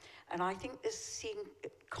nowhere. And I think this seeing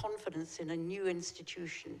confidence in a new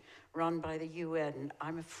institution run by the UN,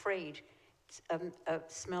 I'm afraid,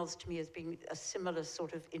 smells to me as being a similar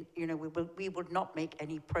sort of, you know, we would not make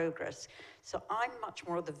any progress. So I'm much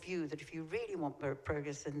more of the view that if you really want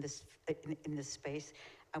progress in this space,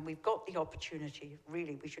 and we've got the opportunity,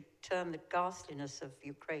 really, we should turn the ghastliness of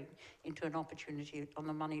Ukraine into an opportunity on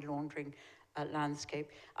the money laundering landscape.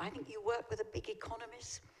 I think you work with the big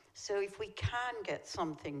economists. So if we can get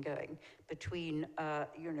something going between,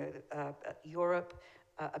 you know, Europe,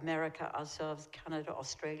 America, ourselves, Canada,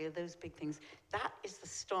 Australia, those big things, that is the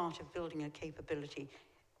start of building a capability.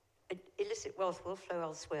 Illicit wealth will flow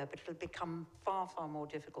elsewhere, but it'll become far, far more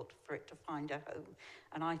difficult for it to find a home.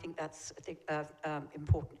 And I think that's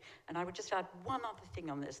important. And I would just add one other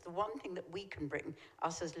thing on this. The one thing that we can bring,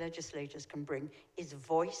 us as legislators can bring, is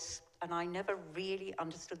voice. And I never really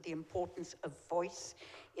understood the importance of voice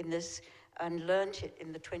in this, and learned it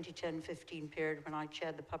in the 2010-15 period when I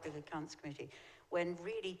chaired the Public Accounts Committee, when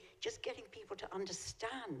really just getting people to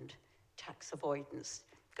understand tax avoidance,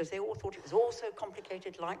 because they all thought it was all so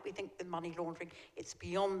complicated, like we think with money laundering. It's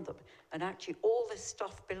beyond them. And actually all this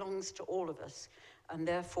stuff belongs to all of us. And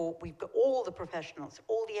therefore we've got all the professionals,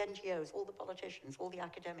 all the NGOs, all the politicians, all the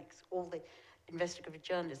academics, all the investigative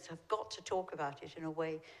journalists have got to talk about it in a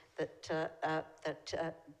way that,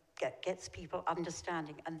 gets people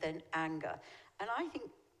understanding and then anger. And I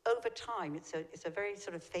think over time, it's a very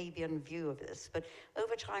sort of Fabian view of this, but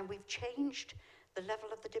over time we've changed the level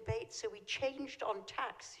of the debate. So we changed on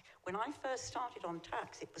tax. When I first started on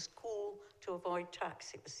tax, it was cool to avoid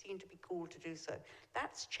tax. It was seen to be cool to do so.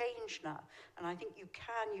 That's changed now. And I think you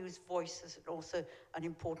can use voice as also an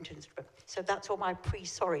important instrument. So that's all my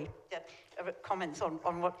comments on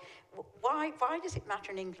why does it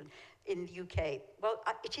matter in England, in the UK? Well,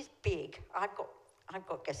 it is big. I've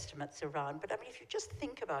got guesstimates around, but I mean, if you just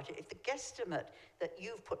think about it, if the guesstimate that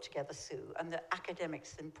you've put together, Sue, and the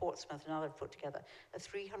academics in Portsmouth and others put together are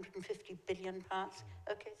 £350 billion,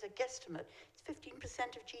 okay, it's a guesstimate. It's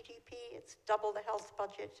 15% of GDP, it's double the health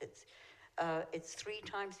budget, it's 3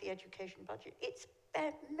 times the education budget. It's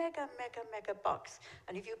mega bucks.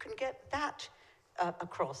 And if you can get that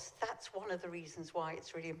across, that's one of the reasons why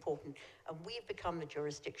it's really important. And we've become the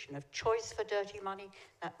jurisdiction of choice for dirty money.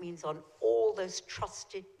 That means on all those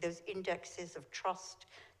those indexes of trust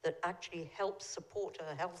that actually help support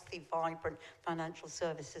a healthy, vibrant financial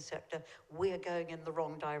services sector, we're going in the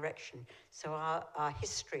wrong direction. So our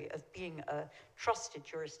history of being a trusted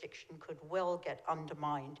jurisdiction could well get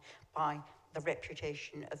undermined by the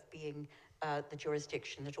reputation of being the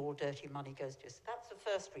jurisdiction that all dirty money goes to. So that's the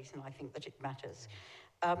first reason I think that it matters.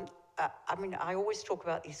 I mean, I always talk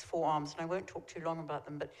about these 4 arms, and I won't talk too long about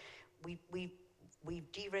them, but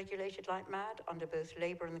we've deregulated like mad under both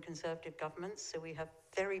Labour and the Conservative governments, so we have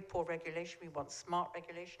very poor regulation. We want smart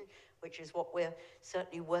regulation, which is what we're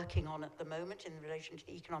certainly working on at the moment in relation to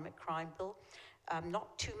the economic crime bill. I'm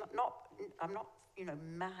not, you know,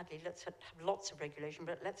 madly, let's have lots of regulation,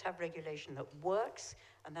 but let's have regulation that works,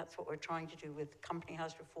 and that's what we're trying to do with company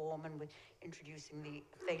house reform and with introducing the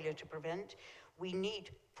failure to prevent. We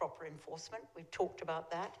need proper enforcement. We've talked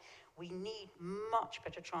about that. We need much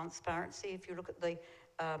better transparency. If you look at the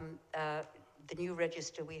the new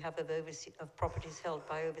register we have of properties held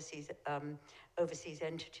by overseas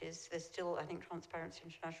entities. There's still, I think Transparency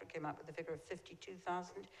International came up with a figure of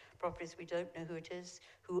 52,000 properties. We don't know who it is,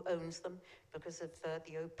 who owns them, because of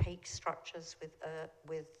the opaque structures with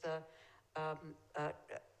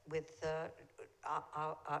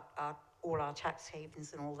all our tax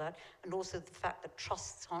havens and all that, and also the fact that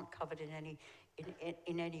trusts aren't covered in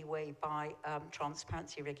any way by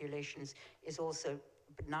transparency regulations is also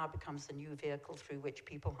now becomes the new vehicle through which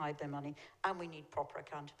people hide their money, and we need proper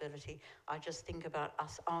accountability. I just think about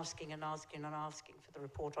us asking and asking and asking for the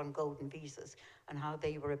report on golden visas and how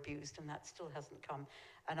they were abused, and that still hasn't come.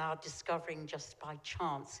 And our discovering just by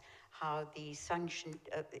chance how the sanctioned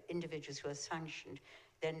individuals who are sanctioned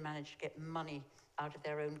then manage to get money out of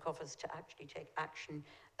their own coffers to actually take action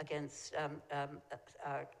against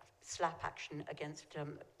slap action against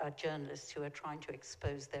journalists who are trying to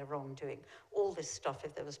expose their wrongdoing. All this stuff,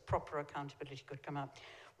 if there was proper accountability, could come out.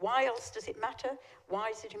 Why else does it matter? Why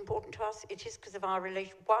is it important to us? It is because of our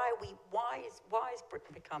relation. Why has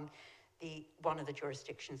Britain become one of the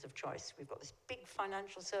jurisdictions of choice? We've got this big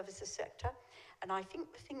financial services sector, and I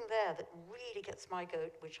think the thing there that really gets my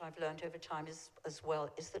goat, which I've learned over time as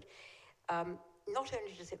well, is that not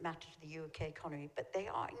only does it matter to the UK economy, but they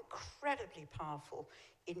are incredibly powerful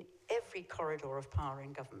in every corridor of power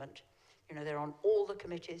in government. You know, they're on all the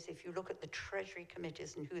committees. If you look at the Treasury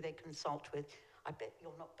committees and who they consult with, I bet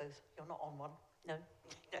you're not on one. No,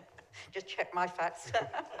 just check my facts.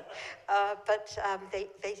 But they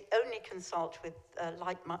only consult with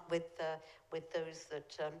those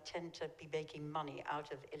that tend to be making money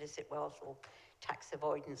out of illicit wealth or tax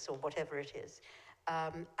avoidance or whatever it is.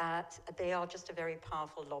 They are just a very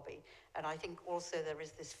powerful lobby. And I think also there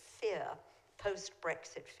is this fear,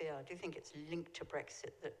 post-Brexit fear. I do think it's linked to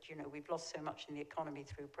Brexit that, you know, we've lost so much in the economy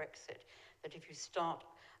through Brexit that if you start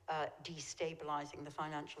destabilizing the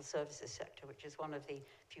financial services sector, which is one of the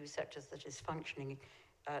few sectors that is functioning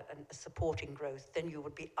and supporting growth, then you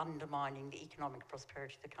would be undermining the economic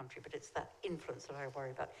prosperity of the country. But it's that influence that I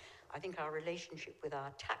worry about. I think our relationship with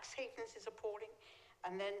our tax havens is appalling.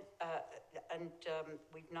 And then,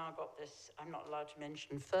 we've now got this, I'm not allowed to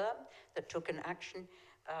mention, firm that took an action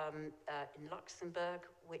in Luxembourg,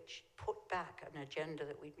 which put back an agenda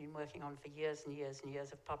that we've been working on for years and years and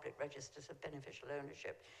years of public registers of beneficial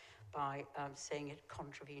ownership by saying it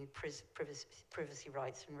contravened privacy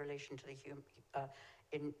rights in relation to the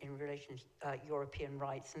in relation to European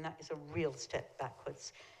rights, and that is a real step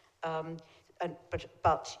backwards.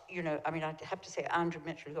 But you know, I mean, I have to say, Andrew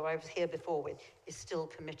Mitchell, who I was here before with, is still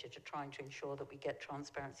committed to trying to ensure that we get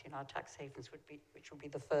transparency in our tax havens, which would be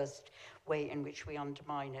the first way in which we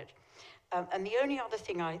undermine it. And the only other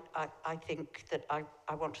thing I think that I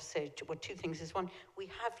want to say, two things is, one, we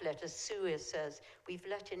have let, as Sue says, we've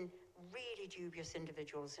let in really dubious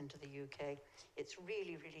individuals into the UK. It's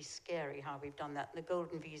really, really scary how we've done that, and the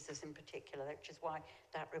golden visas in particular, which is why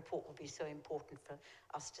that report will be so important for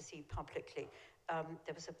us to see publicly.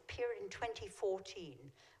 There was a period in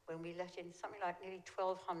 2014 when we let in something like nearly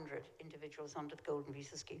 1,200 individuals under the golden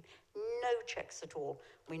visa scheme. No checks at all.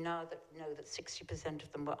 We now know that 60%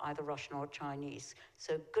 of them were either Russian or Chinese.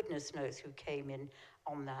 So goodness knows who came in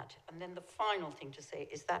on that. And then the final thing to say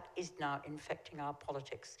is that is now infecting our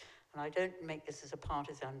politics. And I don't make this as a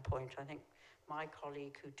partisan point. I think my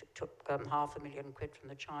colleague who took £500,000 from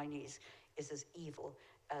the Chinese is as evil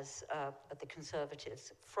as the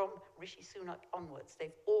Conservatives. From Rishi Sunak onwards,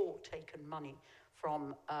 they've all taken money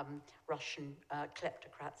from Russian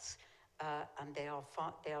kleptocrats, and they are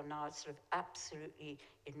now sort of absolutely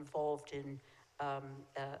involved in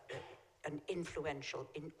and influential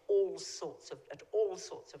in at all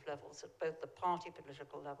sorts of levels, at both the party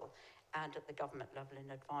political level and at the government level,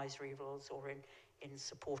 in advisory roles or in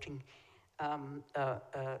supporting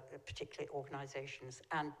particular organisations,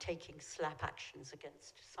 and taking slap actions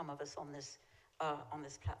against some of us on this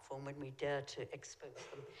platform when we dare to expose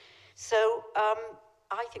them. So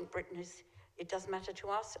I think Britain it does matter to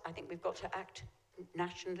us. I think we've got to act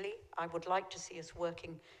nationally. I would like to see us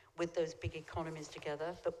working with those big economies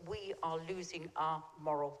together, but we are losing our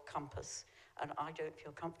moral compass, and I don't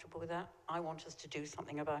feel comfortable with that. I want us to do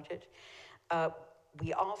something about it.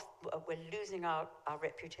 We're losing our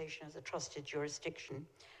reputation as a trusted jurisdiction.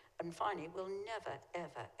 And finally, we'll never,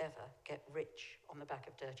 ever, ever get rich on the back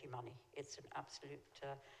of dirty money. It's an absolute,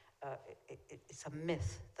 it's a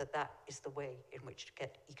myth that is the way in which to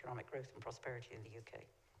get economic growth and prosperity in the UK.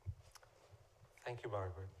 Thank you,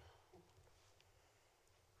 Margaret.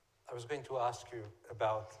 I was going to ask you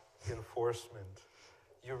about enforcement.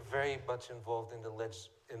 You're very much involved in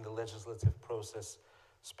the legislative process,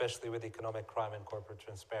 especially with the Economic Crime and Corporate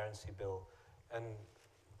Transparency Bill. and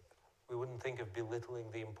we wouldn't think of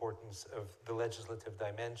belittling the importance of the legislative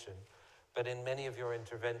dimension, but in many of your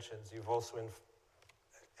interventions, you've also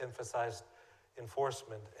emphasized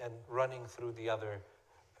enforcement, and running through the other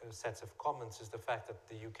sets of comments is the fact that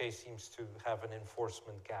the UK seems to have an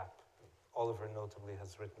enforcement gap. Oliver notably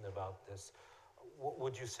has written about this. What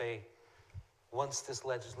would you say, once this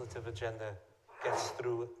legislative agenda gets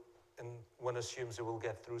through, and one assumes it will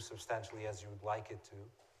get through substantially as you would like it to,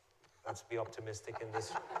 let's be optimistic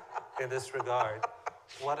in this regard.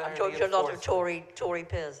 What are I'm talking to a lot of Tory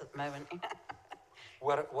peers at the moment.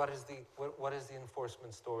 What is the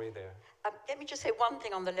enforcement story there? Let me just say one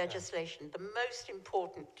thing on the legislation. The most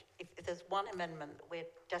important, if there's one amendment that we're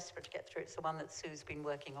desperate to get through, it's the one that Sue's been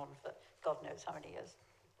working on for God knows how many years,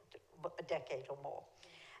 a decade or more,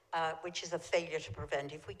 which is a failure to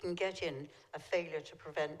prevent. If we can get in a failure to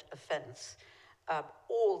prevent offence,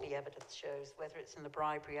 all the evidence shows, whether it's in the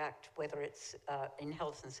Bribery Act, whether it's in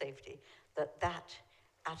health and safety, that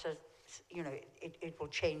it will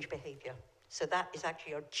change behaviour. So that is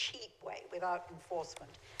actually a cheap way, without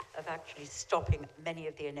enforcement, of actually stopping many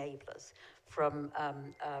of the enablers from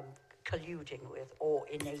colluding with or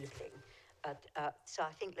enabling. So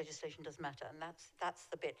I think legislation does matter, and that's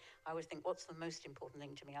the bit. I always think, what's the most important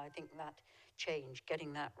thing to me? I think that change,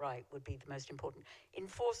 getting that right, would be the most important.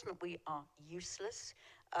 Enforcement, we are useless.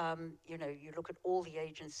 You look at all the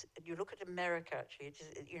agents, you look at America, actually,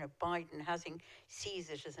 Biden sees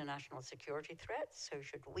it as a national security threat, so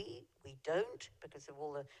should we. We don't, because of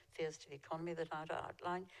all the fears to the economy that I'd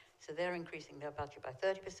outlined. So they're increasing their budget by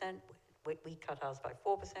 30%. We cut ours by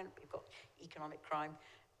 4%. We've got economic crime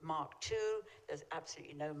Mark II, there's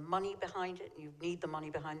absolutely no money behind it. You need the money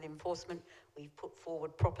behind the enforcement. We've put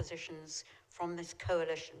forward propositions from this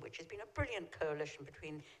coalition, which has been a brilliant coalition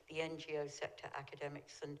between the NGO sector,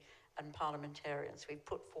 academics and parliamentarians. We've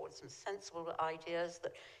put forward some sensible ideas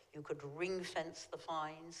that you could ring fence the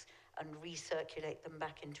fines and recirculate them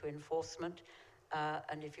back into enforcement.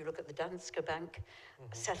 And if you look at the Danske Bank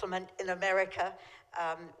settlement in America,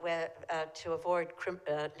 where to avoid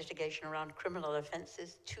litigation around criminal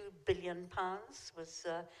offences, £2 billion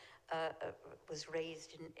was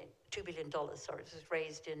raised in $2 billion. Sorry, was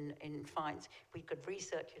raised in fines. We could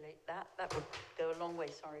recirculate that. That would go a long way.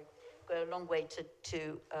 Go a long way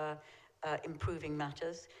to improving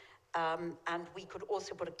matters. And we could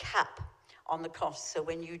also put a cap on the costs. So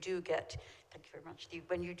when you do get, thank you very much,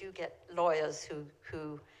 when you do get lawyers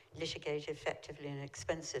who litigate effectively and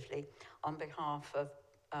expensively on behalf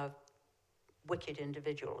of wicked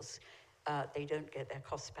individuals, they don't get their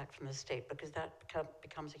costs back from the state, because that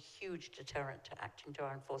becomes a huge deterrent to acting to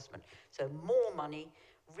our enforcement. So more money,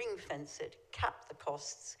 ring fence it, cap the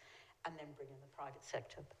costs, and then bring in the private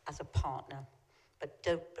sector as a partner. But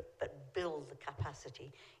build the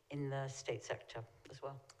capacity in the state sector as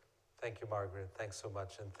well. Thank you, Margaret. Thanks so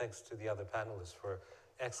much. And thanks to the other panelists for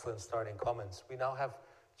excellent starting comments. We now have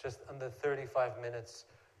just under 35 minutes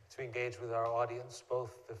to engage with our audience,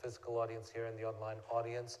 both the physical audience here and the online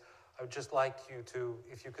audience. I would just like you to,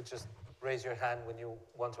 if you could just raise your hand when you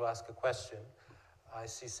want to ask a question. I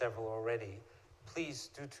see several already. Please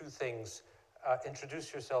do two things.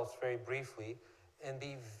 Introduce yourselves very briefly and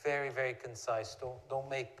be very, very concise. Don't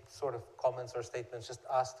make sort of comments or statements. Just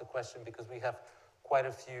ask the question, because we have quite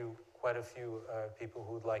a few people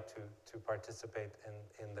who would like to participate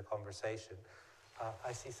in the conversation.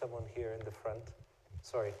 I see someone here in the front.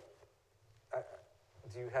 Sorry.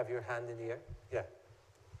 Do you have your hand in the air? Yeah.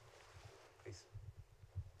 Please.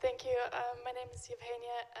 Thank you. My name is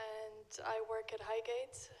Yevgenia, and I work at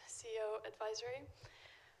Highgate, CEO Advisory.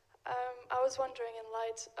 I was wondering, in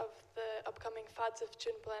light of the upcoming FATF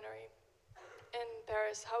June plenary in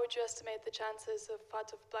Paris, how would you estimate the chances of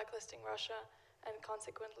FATF blacklisting Russia, and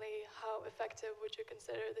consequently, how effective would you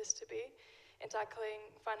consider this to be in tackling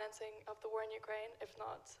financing of the war in Ukraine, if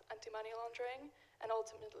not anti-money laundering, and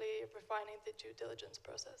ultimately refining the due diligence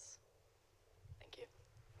process? Thank you.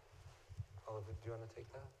 Oliver, do you want to take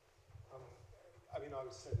that? I mean, I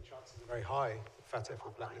would say the chances are very high FATF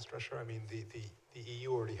will blacklist Russia. I mean, the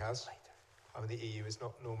EU already has. I mean, the EU is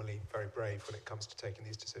not normally very brave when it comes to taking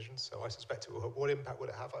these decisions, so I suspect it will. What impact would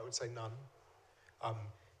it have? I would say none.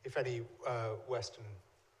 If any Western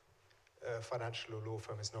financial or law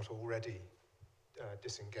firm is not already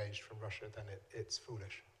disengaged from Russia, then it's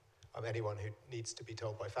foolish. Anyone who needs to be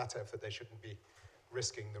told by FATF that they shouldn't be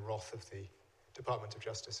risking the wrath of the Department of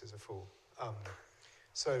Justice is a fool.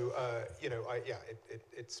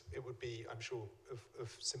 It would be, I'm sure,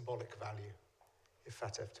 of symbolic value if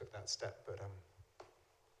FATF took that step, but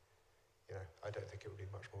I don't think it would be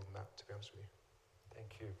much more than that, to be honest with you.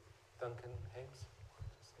 Thank you. Duncan Hayes?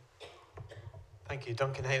 Thank you.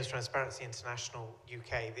 Duncan Hayes, Transparency International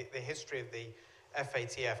UK. The history of the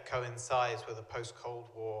FATF coincides with a post-Cold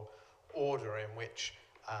War order in which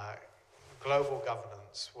global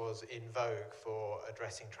governance was in vogue for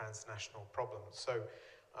addressing transnational problems. So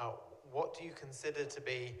what do you consider to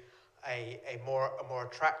be a more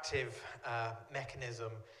attractive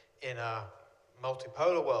mechanism in a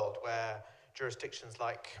multipolar world where jurisdictions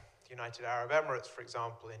like the United Arab Emirates, for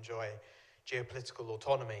example, enjoy geopolitical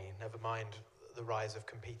autonomy, never mind the rise of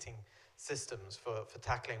competing systems for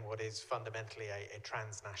tackling what is fundamentally a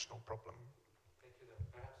transnational problem? Thank you.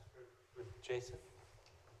 Perhaps for Jason?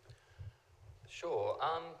 Sure.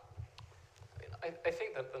 I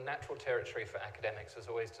think that the natural territory for academics is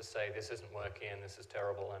always to say this isn't working and this is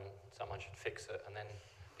terrible and someone should fix it. And then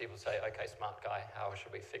people say, okay, smart guy, how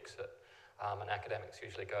should we fix it? And academics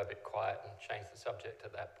usually go a bit quiet and change the subject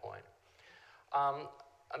at that point. I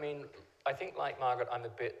mean, I think like Margaret,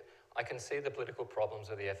 I can see the political problems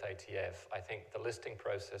of the FATF. I think the listing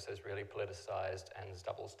process is really politicized and there's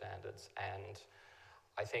double standards. And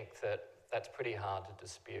I think that that's pretty hard to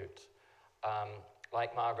dispute.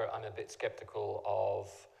 Like Margaret, I'm a bit skeptical of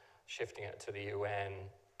shifting it to the UN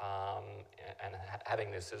and having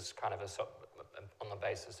this as kind of on the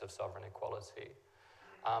basis of sovereign equality.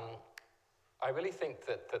 I really think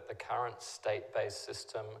that the current state-based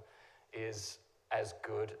system is as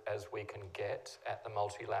good as we can get at the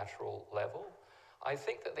multilateral level. I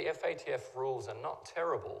think that the FATF rules are not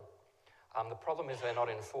terrible. The problem is they're not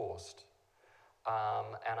enforced.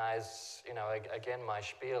 And as, you know, again, my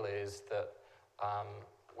spiel is that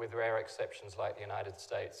with rare exceptions like the United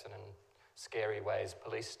States and in scary ways,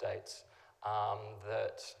 police states,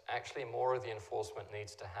 that actually more of the enforcement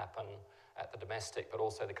needs to happen at the domestic, but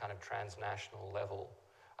also the kind of transnational level,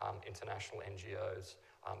 international NGOs,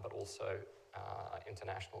 but also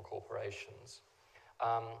international corporations.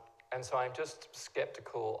 And so I'm just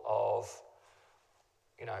skeptical of,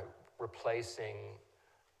 you know, replacing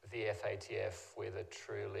the FATF with a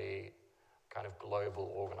truly kind of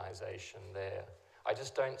global organization there. I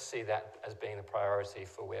just don't see that as being the priority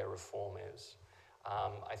for where reform is.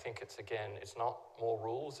 I think it's, again, it's not more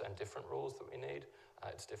rules and different rules that we need,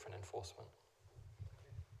 it's different enforcement.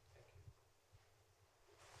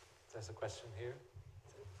 There's a question here,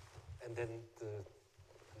 and then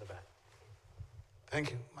in the back.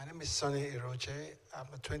 Thank you. My name is Sonny Iroche.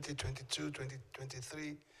 I'm a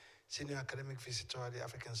 2022-2023 senior academic visitor at the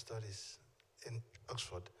African Studies in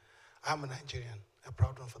Oxford. I'm a Nigerian, a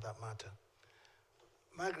proud one for that matter.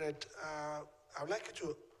 Margaret, I would like you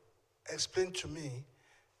to explain to me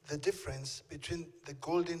the difference between the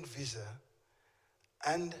golden visa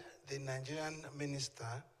and the Nigerian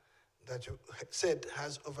minister that you said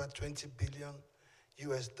has over 20 billion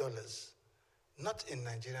US dollars, not in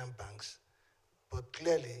Nigerian banks, but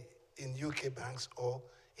clearly in UK banks or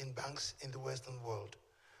in banks in the Western world.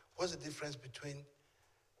 What's the difference between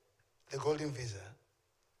the golden visa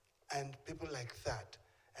and people like that?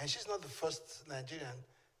 And she's not the first Nigerian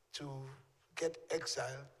to get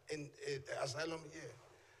exile in asylum here.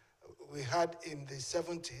 We had in the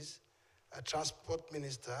 70s a transport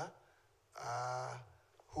minister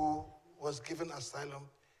who was given asylum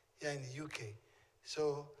here in the UK.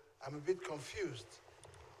 So I'm a bit confused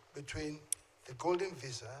between the golden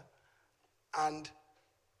visa and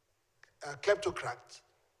kleptocrats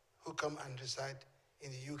who come and reside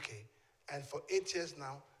in the UK. And for 8 years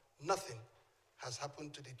now, nothing has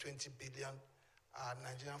happened to the 20 billion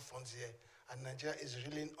Nigerian funds here. And Nigeria is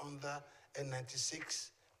reeling under a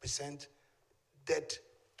 96% debt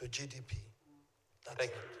to GDP. That's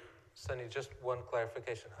it. Sunny, just one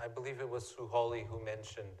clarification. I believe it was Suholi who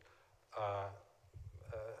mentioned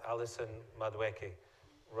Alison Madueke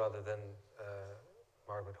rather than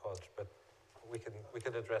Margaret Hodge, but we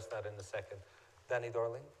can address that in a second. Danny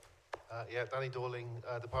Dorling? Yeah, Danny Dorling,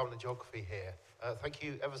 Department of Geography here. Thank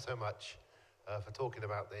you ever so much for talking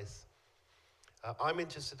about this. I'm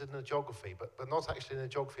interested in the geography, but not actually in the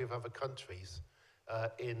geography of other countries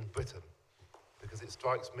in Britain, because it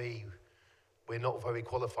strikes me we're not very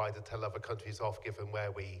qualified to tell other countries off given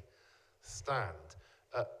where we stand.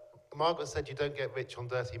 Margaret said you don't get rich on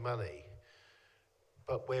dirty money,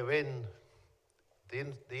 but we're in the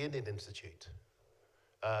Indian Institute.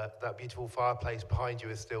 That beautiful fireplace behind you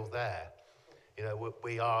is still there. You know,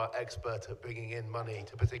 we are expert at bringing in money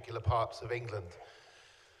to particular parts of England.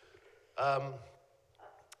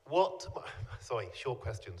 Sorry, short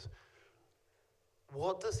questions.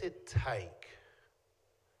 What does it take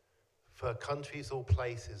for countries or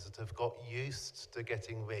places that have got used to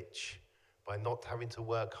getting rich by not having to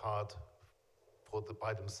work hard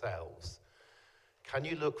by themselves? Can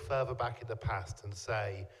you look further back in the past and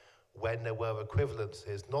say, when there were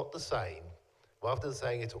equivalencies, not the same, rather than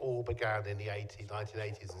saying it all began in the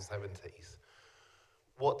 1980s and 70s,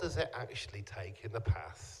 what does it actually take in the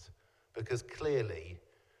past? Because clearly,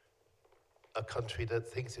 a country that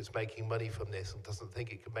thinks it's making money from this and doesn't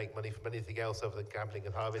think it can make money from anything else other than gambling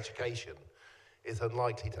and higher education is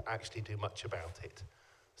unlikely to actually do much about it.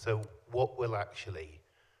 So what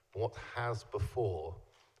has before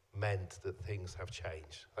meant that things have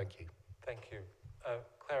changed? Thank you. Thank you.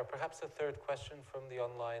 Clara, perhaps a third question from the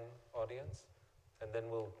online audience, and then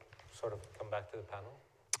we'll sort of come back to the panel.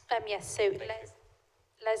 Yes, so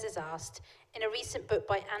Les has asked, in a recent book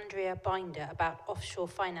by Andrea Binder about offshore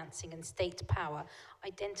financing and state power,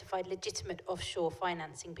 identified legitimate offshore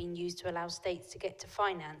financing being used to allow states to get to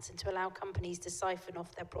finance and to allow companies to siphon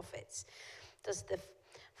off their profits. Does the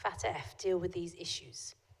FATF deal with these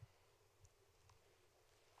issues?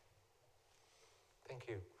 Thank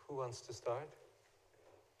you. Who wants to start?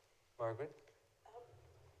 Margaret? I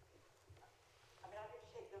mean, I would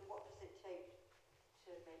say that what does it take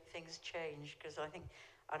to make things change? Because I think,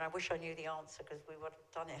 and I wish I knew the answer because we would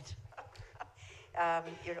have done it.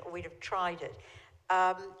 You know, we'd have tried it.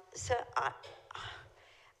 So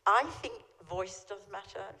I think voice does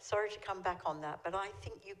matter. Sorry to come back on that, but I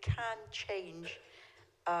think you can change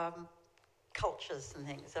cultures and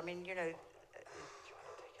things. I mean, you know,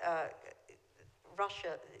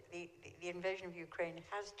 Russia, the invasion of Ukraine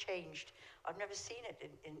has changed. I've never seen it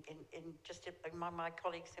in my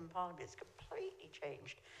colleagues in Parliament. It's completely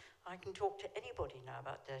changed. I can talk to anybody now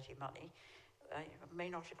about dirty money. I may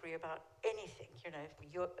not agree about anything, you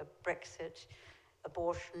know, Brexit,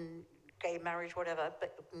 abortion, gay marriage, whatever,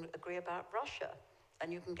 but you can agree about Russia.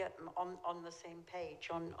 And you can get them on the same page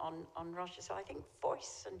on Russia. So I think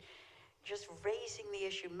voice and just raising the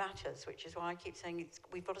issue matters, which is why I keep saying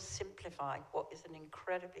we've got to simplify what is an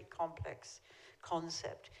incredibly complex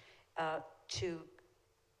concept to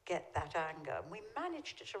get that anger. And we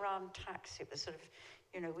managed it around tax. It was sort of,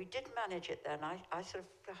 you know, we did manage it then. I sort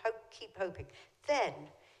of keep hoping. Then,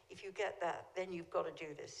 if you get that, then you've got to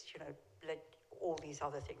do this, you know, all these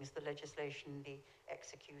other things, the legislation, the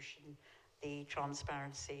execution, the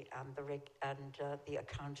transparency, and the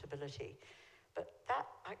accountability. But that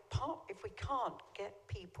if we can't get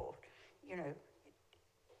people, you know,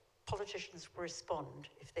 politicians respond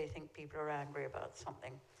if they think people are angry about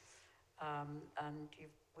something,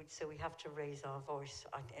 so we have to raise our voice.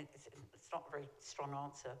 It's not a very strong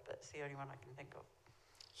answer, but it's the only one I can think of.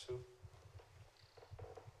 Sue?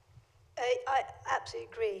 I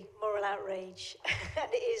absolutely agree. Moral outrage, and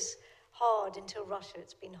it is hard until Russia.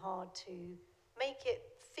 It's been hard to make it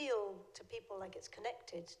feel to people like it's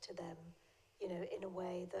connected to them, you know, in a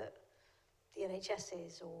way that the NHS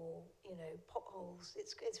is, or, you know, potholes. It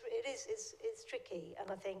is tricky,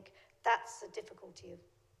 and I think that's the difficulty of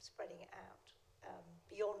spreading it out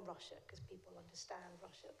beyond Russia, because people understand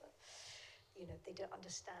Russia, but, you know, they don't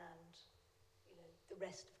understand, you know, the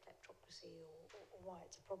rest of kleptocracy or why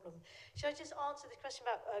it's a problem. Should I just answer the question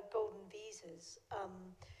about golden visas?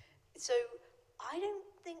 So I don't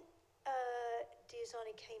think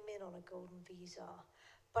Dubiously came in on a golden visa.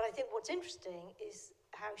 But I think what's interesting is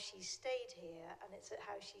how she stayed here, and it's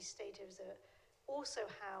how she stayed here also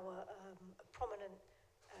how a prominent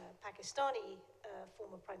Pakistani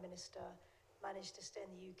former Prime Minister managed to stay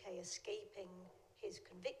in the UK, escaping his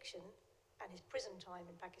conviction, and his prison time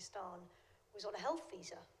in Pakistan was on a health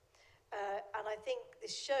visa. And I think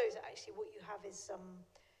this shows actually what you have is a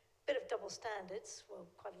bit of double standards, well,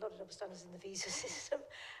 quite a lot of double standards in the visa system,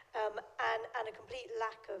 and a complete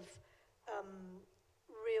lack of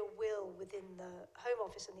real will within the Home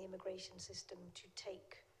Office and the immigration system to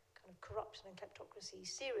take kind of corruption and kleptocracy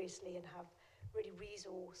seriously and have really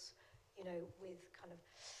resource, you know, with kind of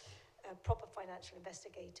proper financial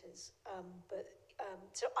investigators.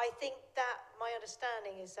 So I think that my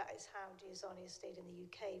understanding is that is how Dubiously has stayed in the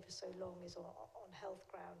UK for so long, is on health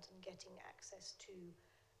grounds and getting access to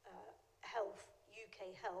health,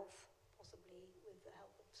 UK health, possibly with the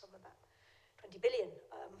help of some of that 20 billion,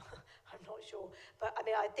 I'm not sure. But I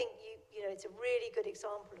mean, I think, you know, it's a really good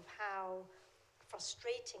example of how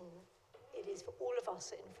frustrating it is for all of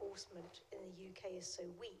us that enforcement in the UK is so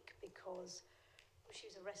weak, because she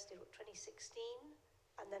was arrested in 2016,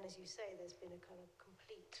 and then, as you say, there's been a kind of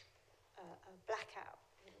complete blackout.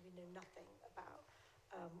 You know, we know nothing about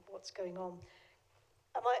what's going on.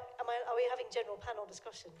 Are we having general panel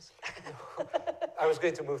discussions? I was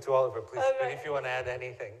going to move to Oliver, please, Oh, right. if you want to add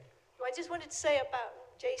anything. I just wanted to say about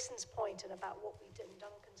Jason's point and about what we did in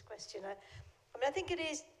Duncan's question. I mean, I think it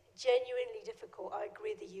is genuinely difficult. I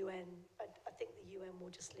agree I think the UN will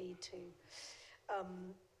just lead to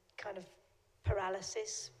kind of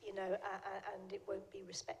paralysis, you know, and it won't be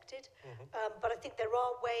respected. But I think there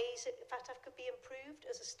are ways that FATF could be improved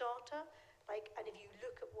as a starter. Like, and if you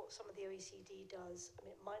look at what some of the OECD does, I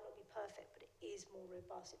mean, it might not be perfect, but it is more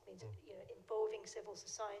robust. It means, you know, involving civil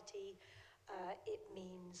society. It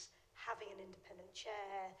means having an independent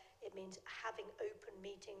chair. It means having open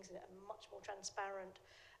meetings and a much more transparent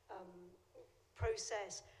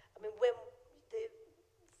process. I mean, when the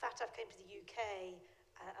FATF came to the UK,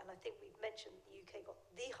 and I think we've mentioned the UK got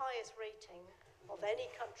the highest rating of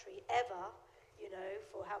any country ever, you know,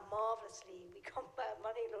 for how marvellously we combat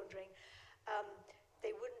money laundering.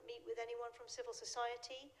 They wouldn't meet with anyone from civil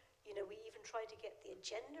society. You know, we even tried to get the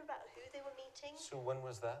agenda about who they were meeting. So when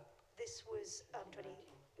was that? This was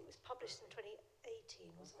it was published in 2018,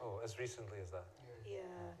 wasn't it? Oh, as recently as that. Yeah.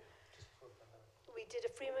 We did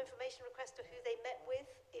a freedom of information request to who they met with.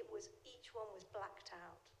 It was, each one was blacked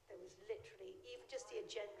out. There was literally, even just the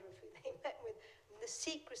agenda of who they met with. And the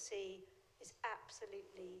secrecy is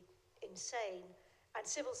absolutely insane. And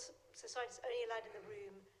civil society is only allowed in the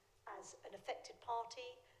room as an affected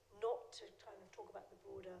party, not to kind of talk about the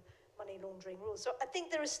broader money laundering rules. So I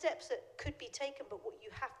think there are steps that could be taken, but what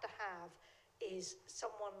you have to have is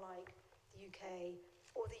someone like the UK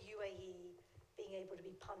or the UAE being able to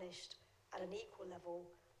be punished at an equal level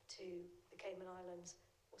to the Cayman Islands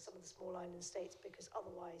or some of the small island states, because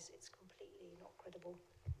otherwise it's completely not credible.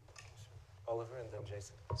 Oliver and then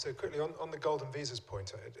Jason. So quickly, on the golden visas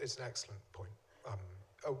point, it's an excellent point.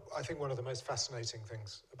 I think one of the most fascinating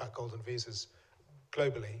things about golden visas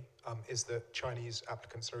globally is that Chinese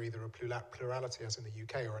applicants are either a plurality, as in the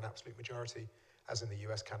UK, or an absolute majority, as in the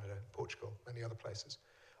US, Canada, Portugal, many other places.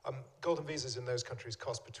 Golden visas in those countries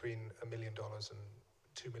cost between $1 million and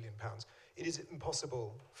 £2 million. It is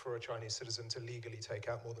impossible for a Chinese citizen to legally take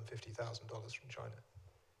out more than $50,000 from China.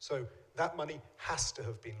 So that money has to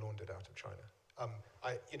have been laundered out of China.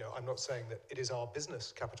 I'm not saying that it is our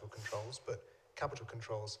business capital controls, but capital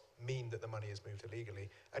controls mean that the money is moved illegally,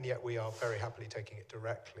 and yet we are very happily taking it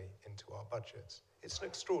directly into our budgets. It's an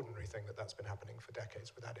extraordinary thing that that's been happening for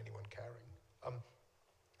decades without anyone caring.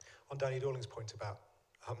 On Danny Dorling's point about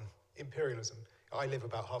imperialism, I live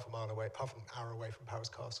about half an hour away from Powis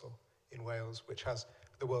Castle in Wales, which has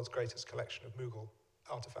the world's greatest collection of Mughal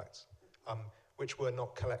artifacts, which were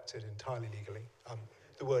not collected entirely legally.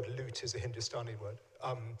 The word loot is a Hindustani word.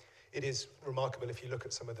 It is remarkable if you look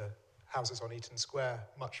at some of the houses on Eaton Square,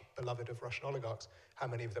 much beloved of Russian oligarchs, how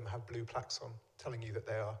many of them have blue plaques on, telling you that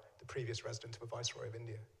they are the previous resident of a viceroy of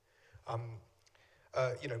India.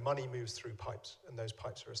 Money moves through pipes, and those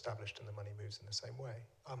pipes are established, and the money moves in the same way.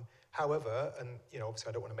 However, and obviously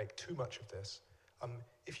I don't want to make too much of this,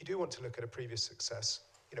 if you do want to look at a previous success,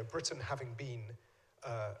 Britain, having been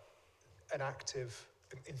an active,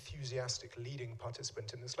 enthusiastic, leading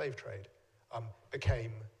participant in the slave trade,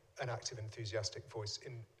 became an active, enthusiastic voice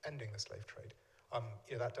in ending the slave trade.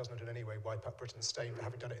 That does not in any way wipe out Britain's stain for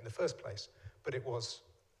having done it in the first place, but it was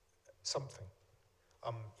something.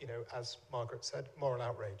 As Margaret said, moral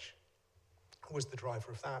outrage was the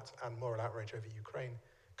driver of that, and moral outrage over Ukraine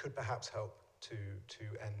could perhaps help to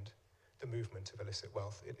end the movement of illicit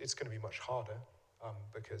wealth. It's going to be much harder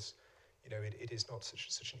because it is not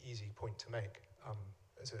such an easy point to make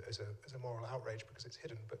as a moral outrage, because it's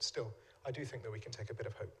hidden. But still, I do think that we can take a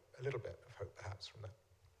little bit of hope perhaps from that.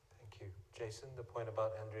 Thank you. Jason, the point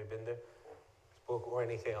about Andrea Binder spoke, or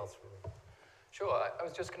anything else really? Sure, I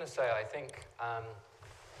was just going to say, I think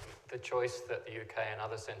the choice that the UK and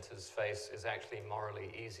other centres face is actually morally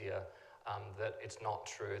easier, that it's not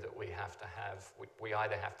true that we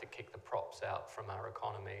either have to kick the props out from our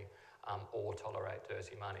economy or tolerate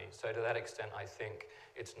dirty money. So to that extent, I think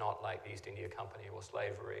it's not like the East India Company or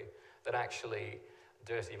slavery, that actually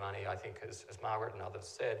dirty money, I think, as Margaret and others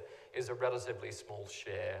said, is a relatively small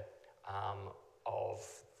share of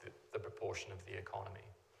the proportion of the economy.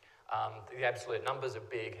 The absolute numbers are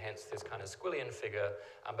big, hence this kind of squillion figure,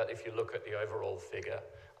 but if you look at the overall figure,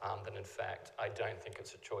 then in fact, I don't think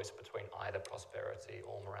it's a choice between either prosperity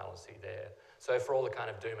or morality there. So for all the kind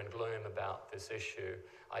of doom and gloom about this issue,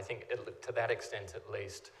 I think to that extent at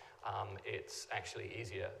least, it's actually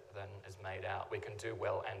easier than is made out. We can do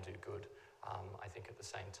well and do good, I think at the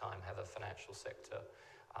same time, have a financial sector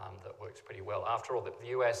that works pretty well. After all, the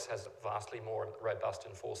US has vastly more robust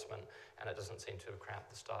enforcement, and it doesn't seem to have cramped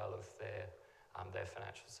the style of their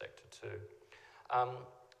financial sector too.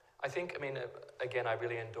 I think, again, I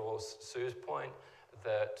really endorse Sue's point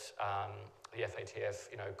that the FATF,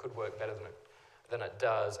 could work better than it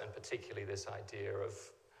does, and particularly this idea of,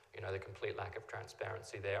 the complete lack of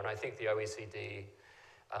transparency there. And I think the OECD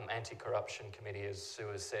Anti-Corruption Committee, as Sue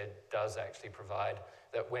has said, does actually provide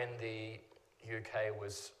that when the UK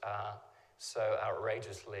was so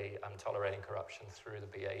outrageously tolerating corruption through the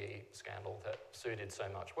BAE scandal that Sue did so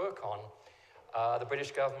much work on, the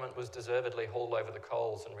British government was deservedly hauled over the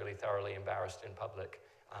coals and really thoroughly embarrassed in public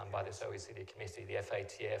by this OECD committee. The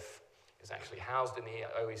FATF is actually housed in the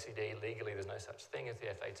OECD. Legally, there's no such thing as the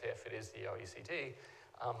FATF. It is the OECD.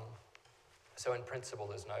 So in principle,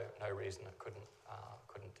 there's no reason it couldn't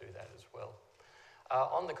do that as well.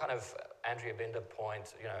 On the kind of Andrea Binder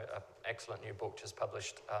point, you know, an excellent new book just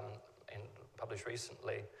published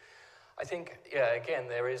recently. I think, yeah, again,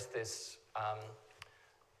 there is this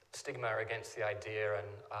stigma against the idea, and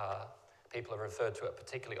people have referred to it,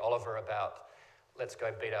 particularly Oliver, about let's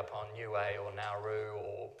go beat up on Niue or Nauru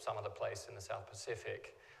or some other place in the South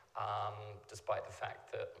Pacific, despite the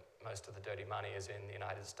fact that most of the dirty money is in the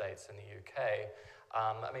United States and the UK.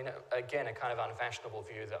 I mean, again, a kind of unfashionable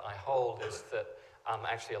view that I hold is that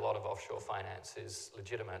actually a lot of offshore finance is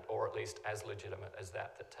legitimate, or at least as legitimate as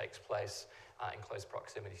that takes place in close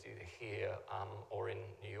proximity to either here or in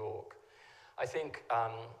New York. I think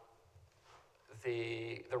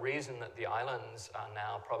the reason that the islands are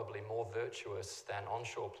now probably more virtuous than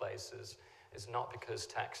onshore places is not because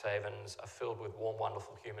tax havens are filled with warm,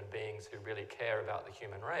 wonderful human beings who really care about the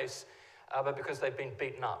human race, but because they've been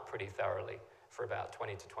beaten up pretty thoroughly for about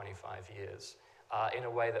 20 to 25 years in a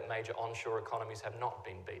way that major onshore economies have not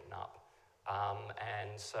been beaten up.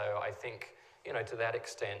 And so I think, you know, to that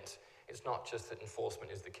extent, it's not just that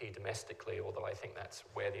enforcement is the key domestically, although I think that's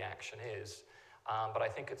where the action is, but I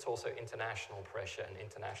think it's also international pressure and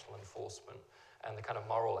international enforcement and the kind of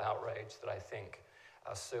moral outrage that I think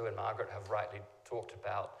Sue and Margaret have rightly talked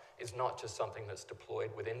about is not just something that's deployed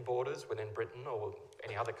within borders, within Britain or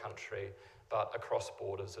any other country, but across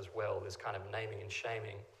borders as well. There's kind of naming and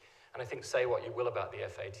shaming. And I think, say what you will about the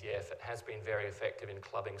FATF, it has been very effective in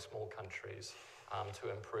clubbing small countries to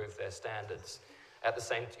improve their standards. At the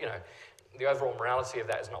same, you know, the overall morality of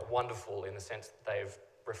that is not wonderful in the sense that they've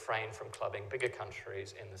refrained from clubbing bigger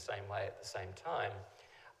countries in the same way at the same time.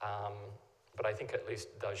 But I think at least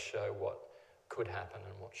it does show what could happen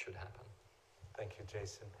and what should happen. Thank you,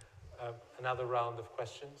 Jason. Another round of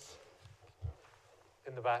questions.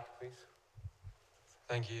 In the back, please.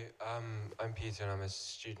 Thank you. I'm Peter and I'm a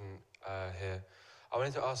student here. I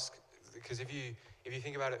wanted to ask, because if you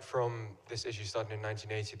think about it from this issue starting in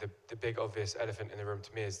 1980, the big obvious elephant in the room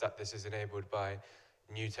to me is that this is enabled by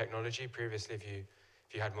new technology. Previously, if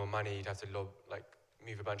you had more money, you'd have to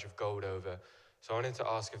move a bunch of gold over. So I wanted to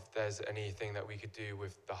ask if there's anything that we could do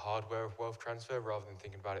with the hardware of wealth transfer rather than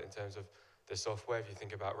thinking about it in terms of the software. If you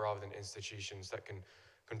think about rather than institutions that can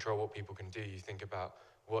control what people can do, you think about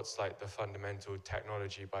what's like the fundamental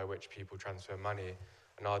technology by which people transfer money,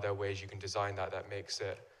 and are there ways you can design that makes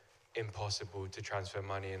it impossible to transfer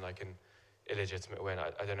money in like an illegitimate way? And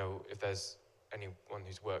I don't know if there's anyone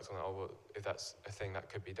who's worked on that or if that's a thing that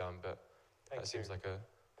could be done, but that seems like a...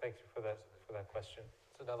 Thank you for that question.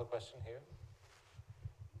 There's another question here.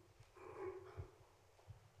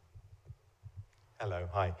 Hello,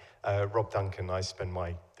 hi. Rob Duncan. I spend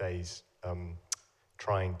my days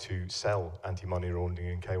trying to sell anti-money laundering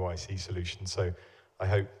and KYC solutions. So I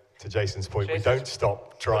hope, to Jason's point, we don't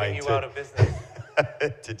stop trying you out of business.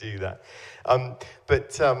 to do that.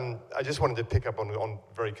 But I just wanted to pick up on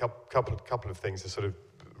very couple of things to sort of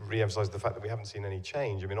re-emphasize the fact that we haven't seen any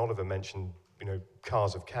change. I mean, Oliver mentioned, you know,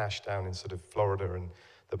 cars of cash down in sort of Florida and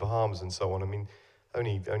the Bahamas and so on. I mean,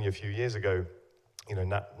 only a few years ago, you know,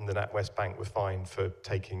 the NatWest Bank was fined for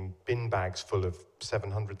taking bin bags full of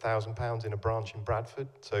 £700,000 in a branch in Bradford.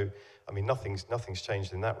 So, I mean, nothing's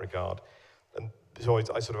changed in that regard. And so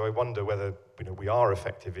I wonder whether, you know, we are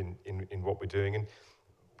effective in what we're doing, and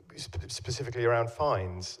specifically around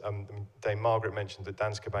fines. I mean, Dame Margaret mentioned that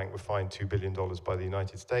Danske Bank were fined $2 billion by the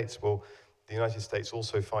United States. Well, the United States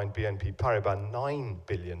also fined BNP Paribas $9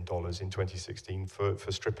 billion in 2016 for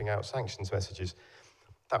stripping out sanctions messages.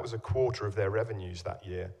 That was a quarter of their revenues that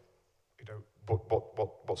year. You know,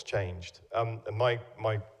 what's changed? And my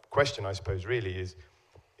question, I suppose, really is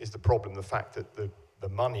the problem the fact that the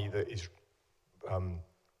money that is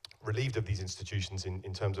relieved of these institutions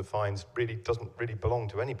in terms of fines really doesn't really belong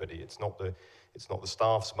to anybody. It's not the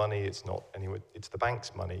staff's money. It's not anyone. It's the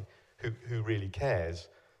bank's money. Who really cares?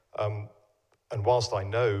 And whilst I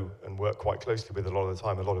know and work quite closely with a lot of the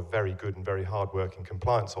time a lot of very good and very hard-working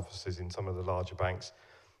compliance officers in some of the larger banks,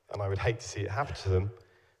 and I would hate to see it happen to them,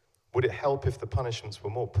 would it help if the punishments were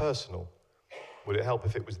more personal? Would it help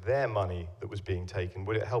if it was their money that was being taken?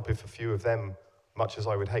 Would it help if a few of them, much as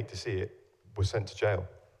I would hate to see it, were sent to jail?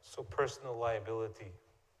 So personal liability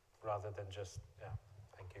rather than just, yeah,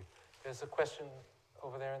 thank you. There's a question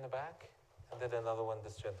over there in the back, and then another one,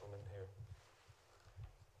 this gentleman here.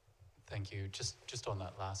 Thank you. Just on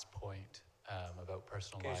that last point about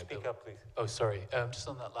personal liability. Can you speak up, please? Oh, sorry. Just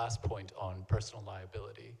on that last point on personal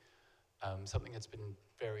liability, something that's been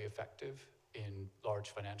very effective in large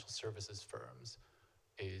financial services firms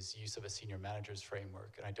is use of a senior manager's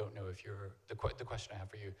framework. And I don't know if the question I have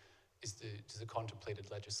for you is, does the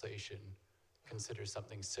contemplated legislation consider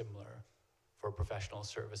something similar for professional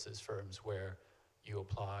services firms where you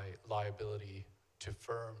apply liability to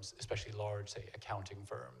firms, especially large, say, accounting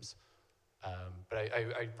firms? But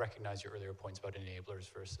I recognize your earlier points about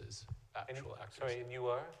enablers versus actual actors. Sorry, and you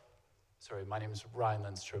are? Sorry, my name is Ryan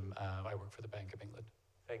Lindstrom. I work for the Bank of England.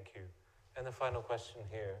 Thank you. And the final question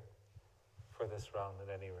here for this round at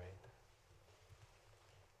any rate.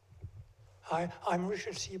 Hi, I'm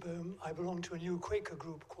Richard Seabohm. I belong to a new Quaker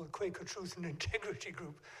group called Quaker Truth and Integrity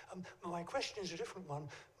Group. My question is a different one.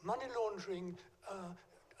 Money laundering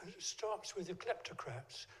starts with the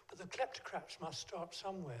kleptocrats, but the kleptocrats must start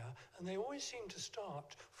somewhere, and they always seem to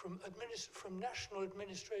start from national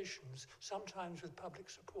administrations, sometimes with public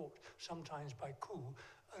support, sometimes by coup,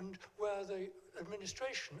 and where the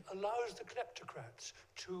administration allows the kleptocrats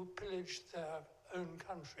to pillage their own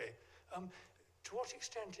country. To what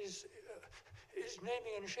extent is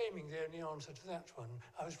naming and shaming the only answer to that one?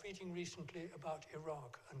 I was reading recently about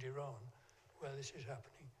Iraq and Iran, where this is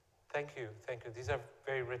happening. Thank you, thank you. These are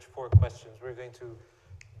very rich 4 questions. We're going to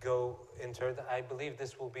go in turn. I believe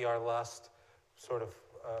this will be our last sort of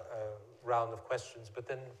round of questions, but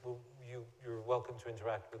then you're welcome to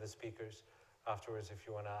interact with the speakers afterwards if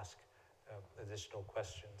you want to ask additional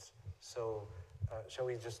questions. So shall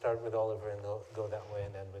we just start with Oliver and go that way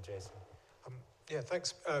and end with Jason? Yeah,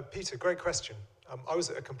 thanks, Peter. Great question. I was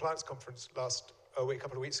at a compliance conference a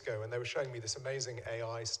couple of weeks ago, and they were showing me this amazing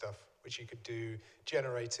AI stuff, which you could do,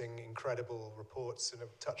 generating incredible reports in a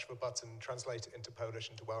touch of a button, translate it into Polish,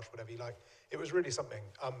 into Welsh, whatever you like. It was really something.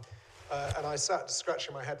 And I sat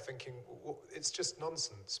scratching my head thinking, well, it's just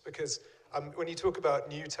nonsense, because when you talk about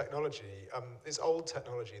new technology, it's old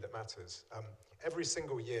technology that matters. Every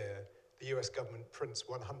single year, the US government prints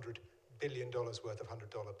 $100 billion worth of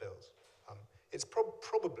 $100 bills. It's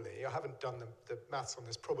probably, I haven't done the maths on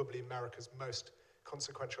this, probably America's most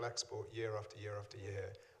consequential export year after year after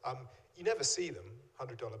year. You never see them,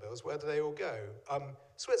 $100 bills. Where do they all go?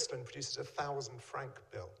 Switzerland produces a 1,000 franc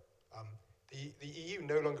bill. The EU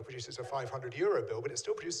no longer produces a 500 euro bill, but it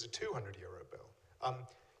still produces a 200 euro bill.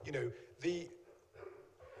 You know, the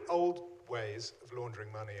old ways of laundering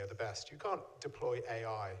money are the best. You can't deploy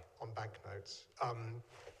AI on banknotes.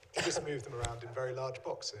 You just move them around in very large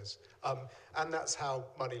boxes. And that's how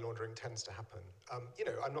money laundering tends to happen. You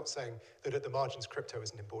know, I'm not saying that at the margins crypto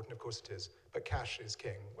isn't important, of course it is, but cash is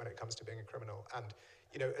king when it comes to being a criminal. And,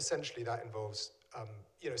 you know, essentially that involves,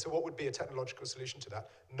 you know, so what would be a technological solution to that?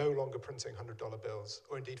 No longer printing $100 bills,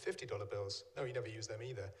 or indeed $50 bills. No, you never use them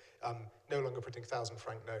either. No longer printing 1,000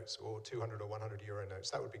 franc notes or 200 or 100 euro notes.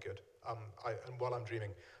 That would be good. And while I'm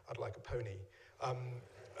dreaming, I'd like a pony.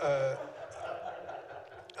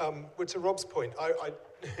 To Rob's point, I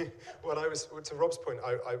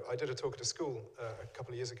did a talk at a school a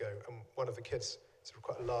couple of years ago, and one of the kids, sort of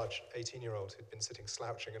quite a large 18-year-old who'd been sitting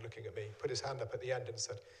slouching and looking at me, put his hand up at the end and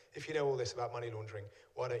said, "If you know all this about money laundering,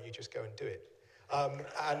 why don't you just go and do it?"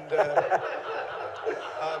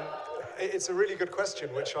 It's a really good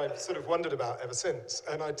question, which I've sort of wondered about ever since.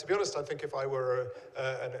 And to be honest, I think if I were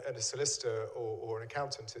a solicitor or an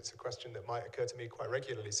accountant, it's a question that might occur to me quite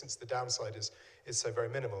regularly, since the downside is so very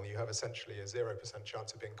minimal. You have essentially a 0%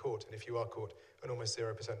 chance of being caught, and if you are caught, an almost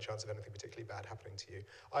 0% chance of anything particularly bad happening to you.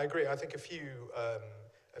 I agree. I think a few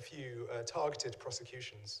targeted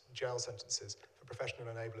prosecutions, jail sentences for professional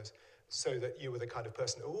enablers, so that you were the kind of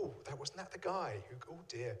person, oh, wasn't that the guy who, oh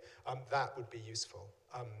dear, that would be useful.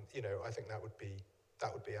 You know, I think that would be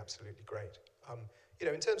absolutely great. You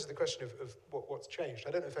know, in terms of the question of what's changed,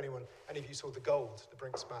 I don't know if any of you saw The Gold, the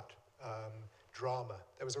Brinks-Matt drama.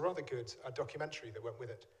 There was a rather good documentary that went with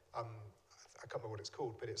it. I can't remember what it's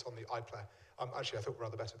called, but it's on the iPlayer. Actually, I thought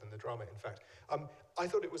rather better than the drama, in fact. I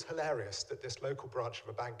thought it was hilarious that this local branch of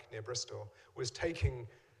a bank near Bristol was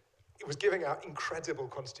giving out incredible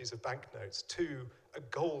quantities of banknotes to a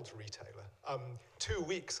gold retailer 2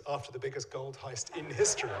 weeks after the biggest gold heist in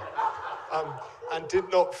history, and did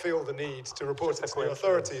not feel the need to report it to the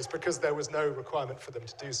authorities because there was no requirement for them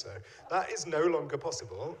to do so. That is no longer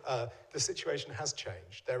possible. The situation has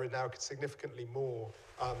changed. There are now significantly more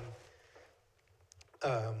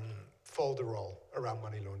folderol around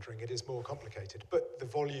money laundering. It is more complicated, but the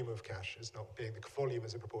volume of cash is not being, the volume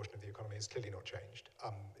as a proportion of the economy is clearly not changed.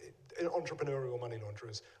 Entrepreneurial money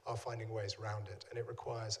launderers are finding ways around it, and it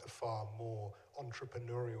requires a far more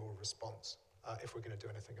entrepreneurial response if we're going to do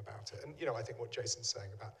anything about it. And, I think what Jason's saying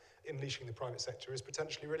about unleashing the private sector is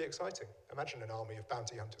potentially really exciting. Imagine an army of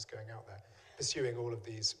bounty hunters going out there, pursuing all of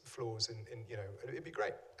these flaws it'd be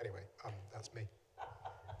great. Anyway, that's me.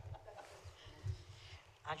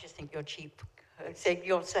 I just think you're cheap, saying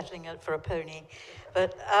you're settling it for a pony.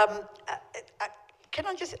 But can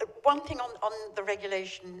I just, one thing on the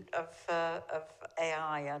regulation of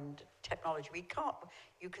AI and technology,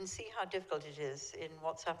 you can see how difficult it is in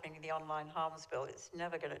what's happening in the online harms bill. It's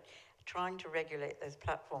never going to, trying to regulate those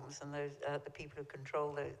platforms and those the people who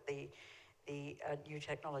control the new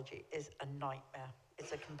technology is a nightmare.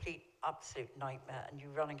 It's a complete, absolute nightmare, and you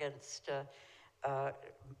run against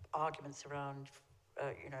arguments around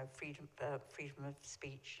freedom of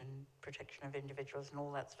speech and protection of individuals and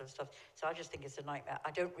all that sort of stuff. So I just think it's a nightmare.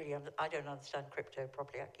 I don't understand crypto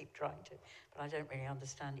properly. I keep trying to, but I don't really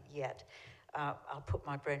understand it yet. I'll put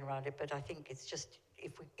my brain around it, but I think it's just,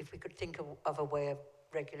 if we could think of a way of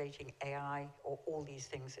regulating AI or all these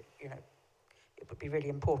things, it would be really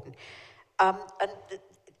important.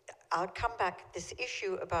 I'll come back, this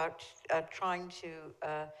issue about trying to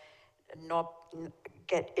not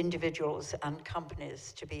get individuals and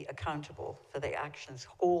companies to be accountable for their actions,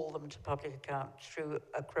 hold them to public account through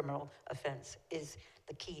a criminal offence is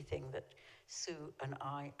the key thing that Sue and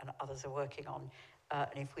I and others are working on.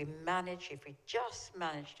 And if we just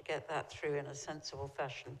manage to get that through in a sensible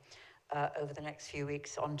fashion over the next few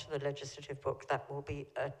weeks onto the legislative book, that will be,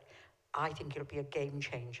 I think it'll be a game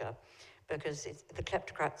changer, because the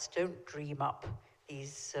kleptocrats don't dream up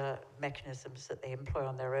these mechanisms that they employ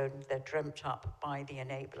on their own. They're dreamt up by the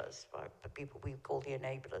enablers, by the people we call the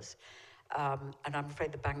enablers. And I'm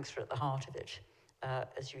afraid the banks are at the heart of it,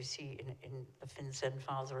 as you see in the FinCEN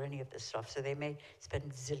files or any of this stuff. So they may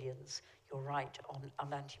spend zillions, you're right,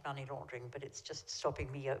 on anti-money laundering, but it's just stopping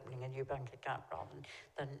me opening a new bank account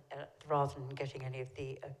rather than getting any of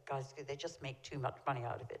the guys. They just make too much money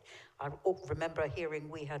out of it. I remember a hearing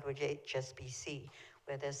we had with HSBC,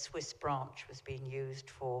 where their Swiss branch was being used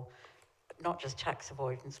for not just tax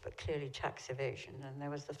avoidance, but clearly tax evasion. And there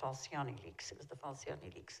was the Falciani leaks. It was the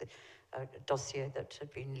Falciani leaks, a dossier that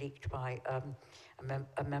had been leaked by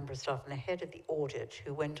a member of staff. And the head of the audit,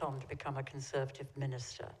 who went on to become a Conservative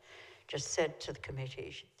minister, just said to the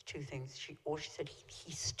committee two things. All she said,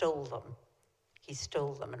 he stole them. He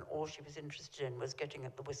stole them. And all she was interested in was getting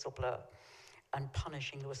at the whistleblower and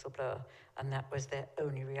punishing the whistleblower, and that was their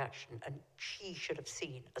only reaction. And she should have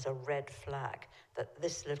seen as a red flag that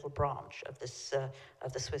this little branch of this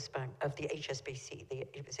of the Swiss bank, of the HSBC,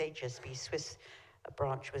 it was HSB Swiss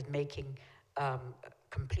branch, was making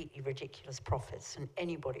completely ridiculous profits, and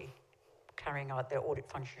anybody carrying out their audit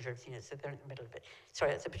function should have seen it. So they're in the middle of it.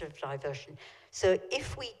 Sorry, that's a bit of diversion. So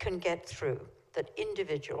if we can get through that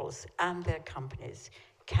individuals and their companies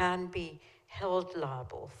can be held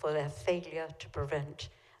liable for their failure to prevent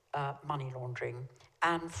money laundering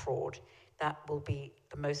and fraud, that will be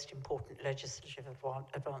the most important legislative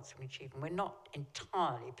advance we achieve. And we're not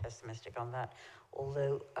entirely pessimistic on that,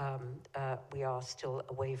 although we are still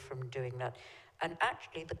away from doing that. And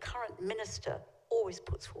actually, the current minister always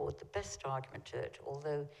puts forward the best argument to it,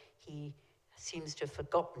 although he seems to have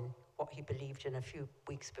forgotten what he believed in a few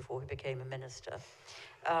weeks before he became a minister,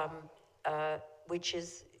 which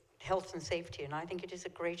is health and safety. And I think it is a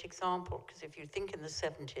great example, because if you think in the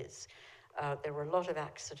 70s, there were a lot of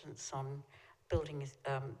accidents on building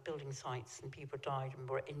sites, and people died and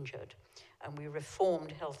were injured. And we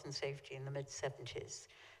reformed health and safety in the mid-70s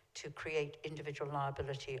to create individual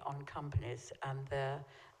liability on companies and their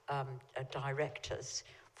directors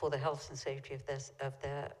for the health and safety of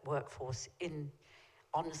their workforce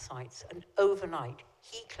on sites. And overnight,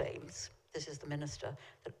 he claims, this is the minister,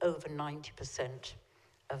 that over 90%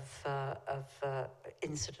 of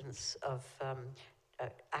incidents of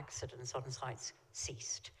accidents on sites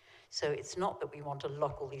ceased. So it's not that we want to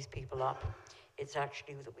lock all these people up, it's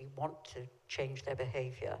actually that we want to change their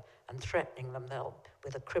behavior, and threatening them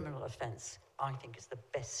with a criminal offence, I think, is the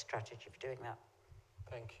best strategy for doing that.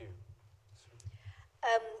 Thank you.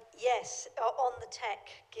 Yes, on the tech,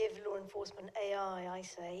 give law enforcement AI, I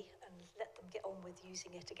say, and let them get on with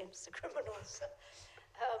using it against the criminals.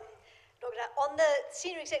 On the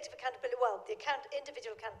senior executive accountability, well,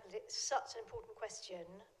 individual accountability is such an important question,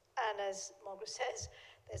 and as Margaret says,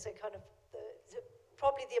 there's a kind of,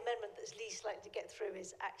 probably the amendment that's least likely to get through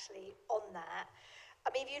is actually on that. I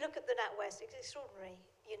mean, if you look at the NatWest, it's extraordinary.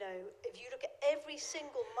 If you look at every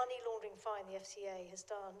single money laundering fine the FCA has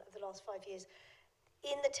done over the last 5 years,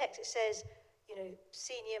 in the text it says,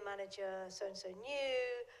 senior manager so-and-so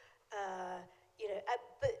new,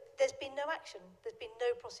 but there's been no action. There's been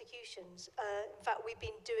no prosecutions. In fact, we've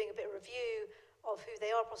been doing a bit of review of who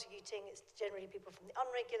they are prosecuting. It's generally people from the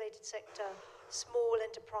unregulated sector, small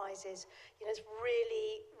enterprises. You know, it's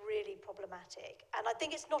really, really problematic. And I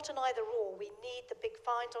think it's not an either or. We need the big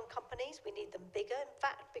fines on companies. We need them bigger, in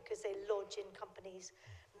fact, because they lodge in companies'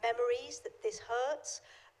 memories that this hurts.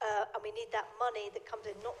 And we need that money that comes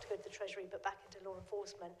in not to go to the Treasury but back into law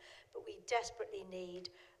enforcement. But we desperately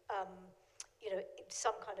need you know,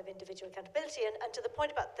 some kind of individual accountability. And to the point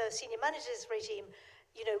about the senior managers regime,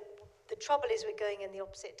 you know, the trouble is we're going in the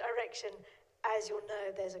opposite direction. As you'll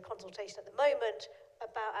know, there's a consultation at the moment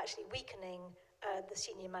about actually weakening the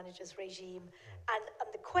senior managers regime. And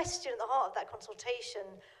the question at the heart of that consultation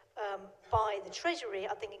by the Treasury,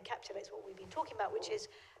 I think, encapsulates what we've been talking about, which is,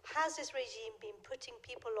 has this regime been putting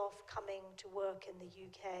people off coming to work in the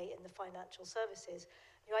UK in the financial services?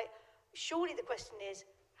 Right? Surely the question is,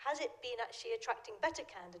 has it been actually attracting better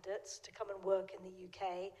candidates to come and work in the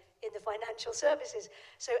UK in the financial services?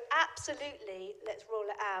 So absolutely, let's roll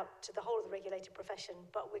it out to the whole of the regulated profession,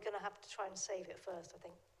 but we're going to have to try and save it first, I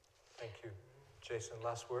think. Thank you. Jason,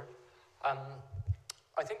 last word?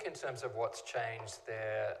 I think in terms of what's changed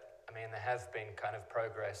there, I mean, there has been kind of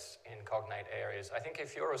progress in cognate areas. I think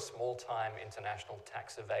if you're a small-time international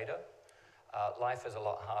tax evader, life is a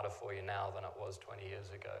lot harder for you now than it was 20 years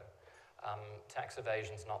ago. Tax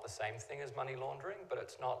evasion is not the same thing as money laundering, but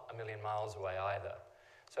it's not a million miles away either.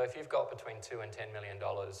 So if you've got between $2 and $10 million,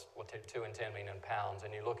 or £2 and £10 million,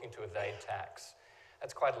 and you're looking to evade tax,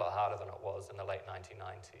 that's quite a lot harder than it was in the late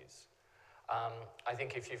 1990s. I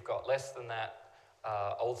think if you've got less than that,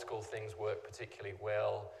 old school things work particularly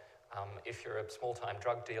well. If you're a small-time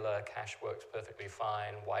drug dealer, cash works perfectly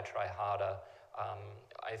fine. Why try harder?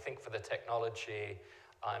 I think for the technology,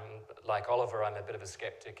 like Oliver, I'm a bit of a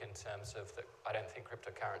skeptic in terms of that. I don't think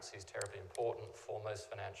cryptocurrency is terribly important for most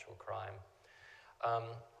financial crime.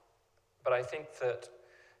 But I think that,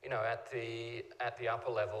 you know, at the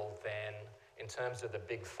upper level, then in terms of the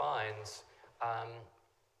big fines,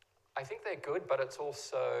 I think they're good, but it's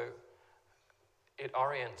also, it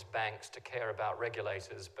orients banks to care about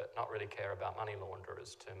regulators, but not really care about money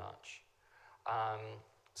launderers too much.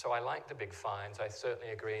 So I like the big fines. I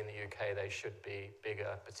certainly agree in the UK they should be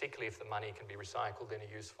bigger, particularly if the money can be recycled in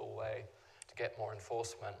a useful way to get more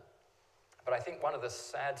enforcement. But I think one of the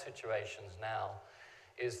sad situations now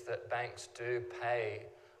is that banks do pay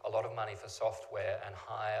a lot of money for software and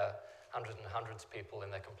hire hundreds and hundreds of people in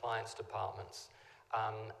their compliance departments.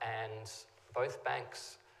 And both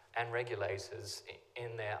banks and regulators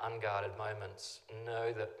in their unguarded moments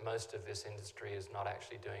know that most of this industry is not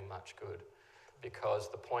actually doing much good, because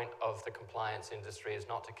the point of the compliance industry is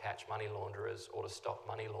not to catch money launderers or to stop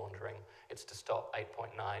money laundering. It's to stop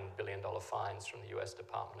 $8.9 billion fines from the US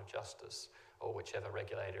Department of Justice or whichever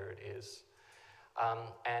regulator it is.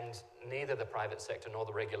 And neither the private sector nor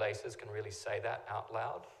the regulators can really say that out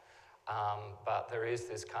loud. But there is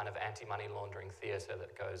this kind of anti-money laundering theatre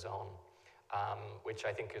that goes on, which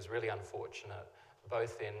I think is really unfortunate,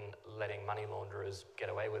 both in letting money launderers get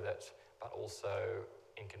away with it, but also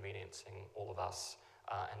inconveniencing all of us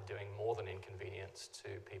and doing more than inconvenience to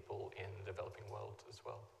people in the developing world as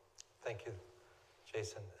well. Thank you,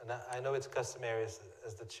 Jason. And I know it's customary as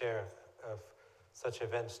the chair of such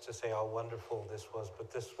events to say how wonderful this was,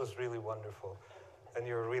 but this was really wonderful. And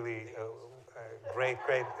you're really a great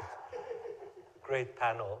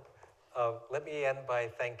panel. Let me end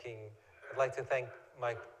by I'd like to thank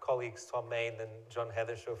my colleagues Tom Main and John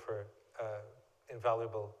Heathershaw for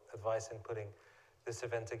invaluable advice in putting this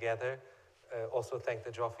event together. Also thank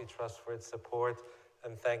the Joffrey Trust for its support,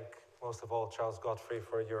 and thank most of all Charles Godfrey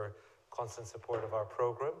for your constant support of our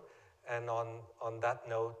program. And on that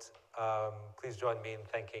note, please join me in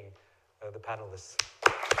thanking the panelists.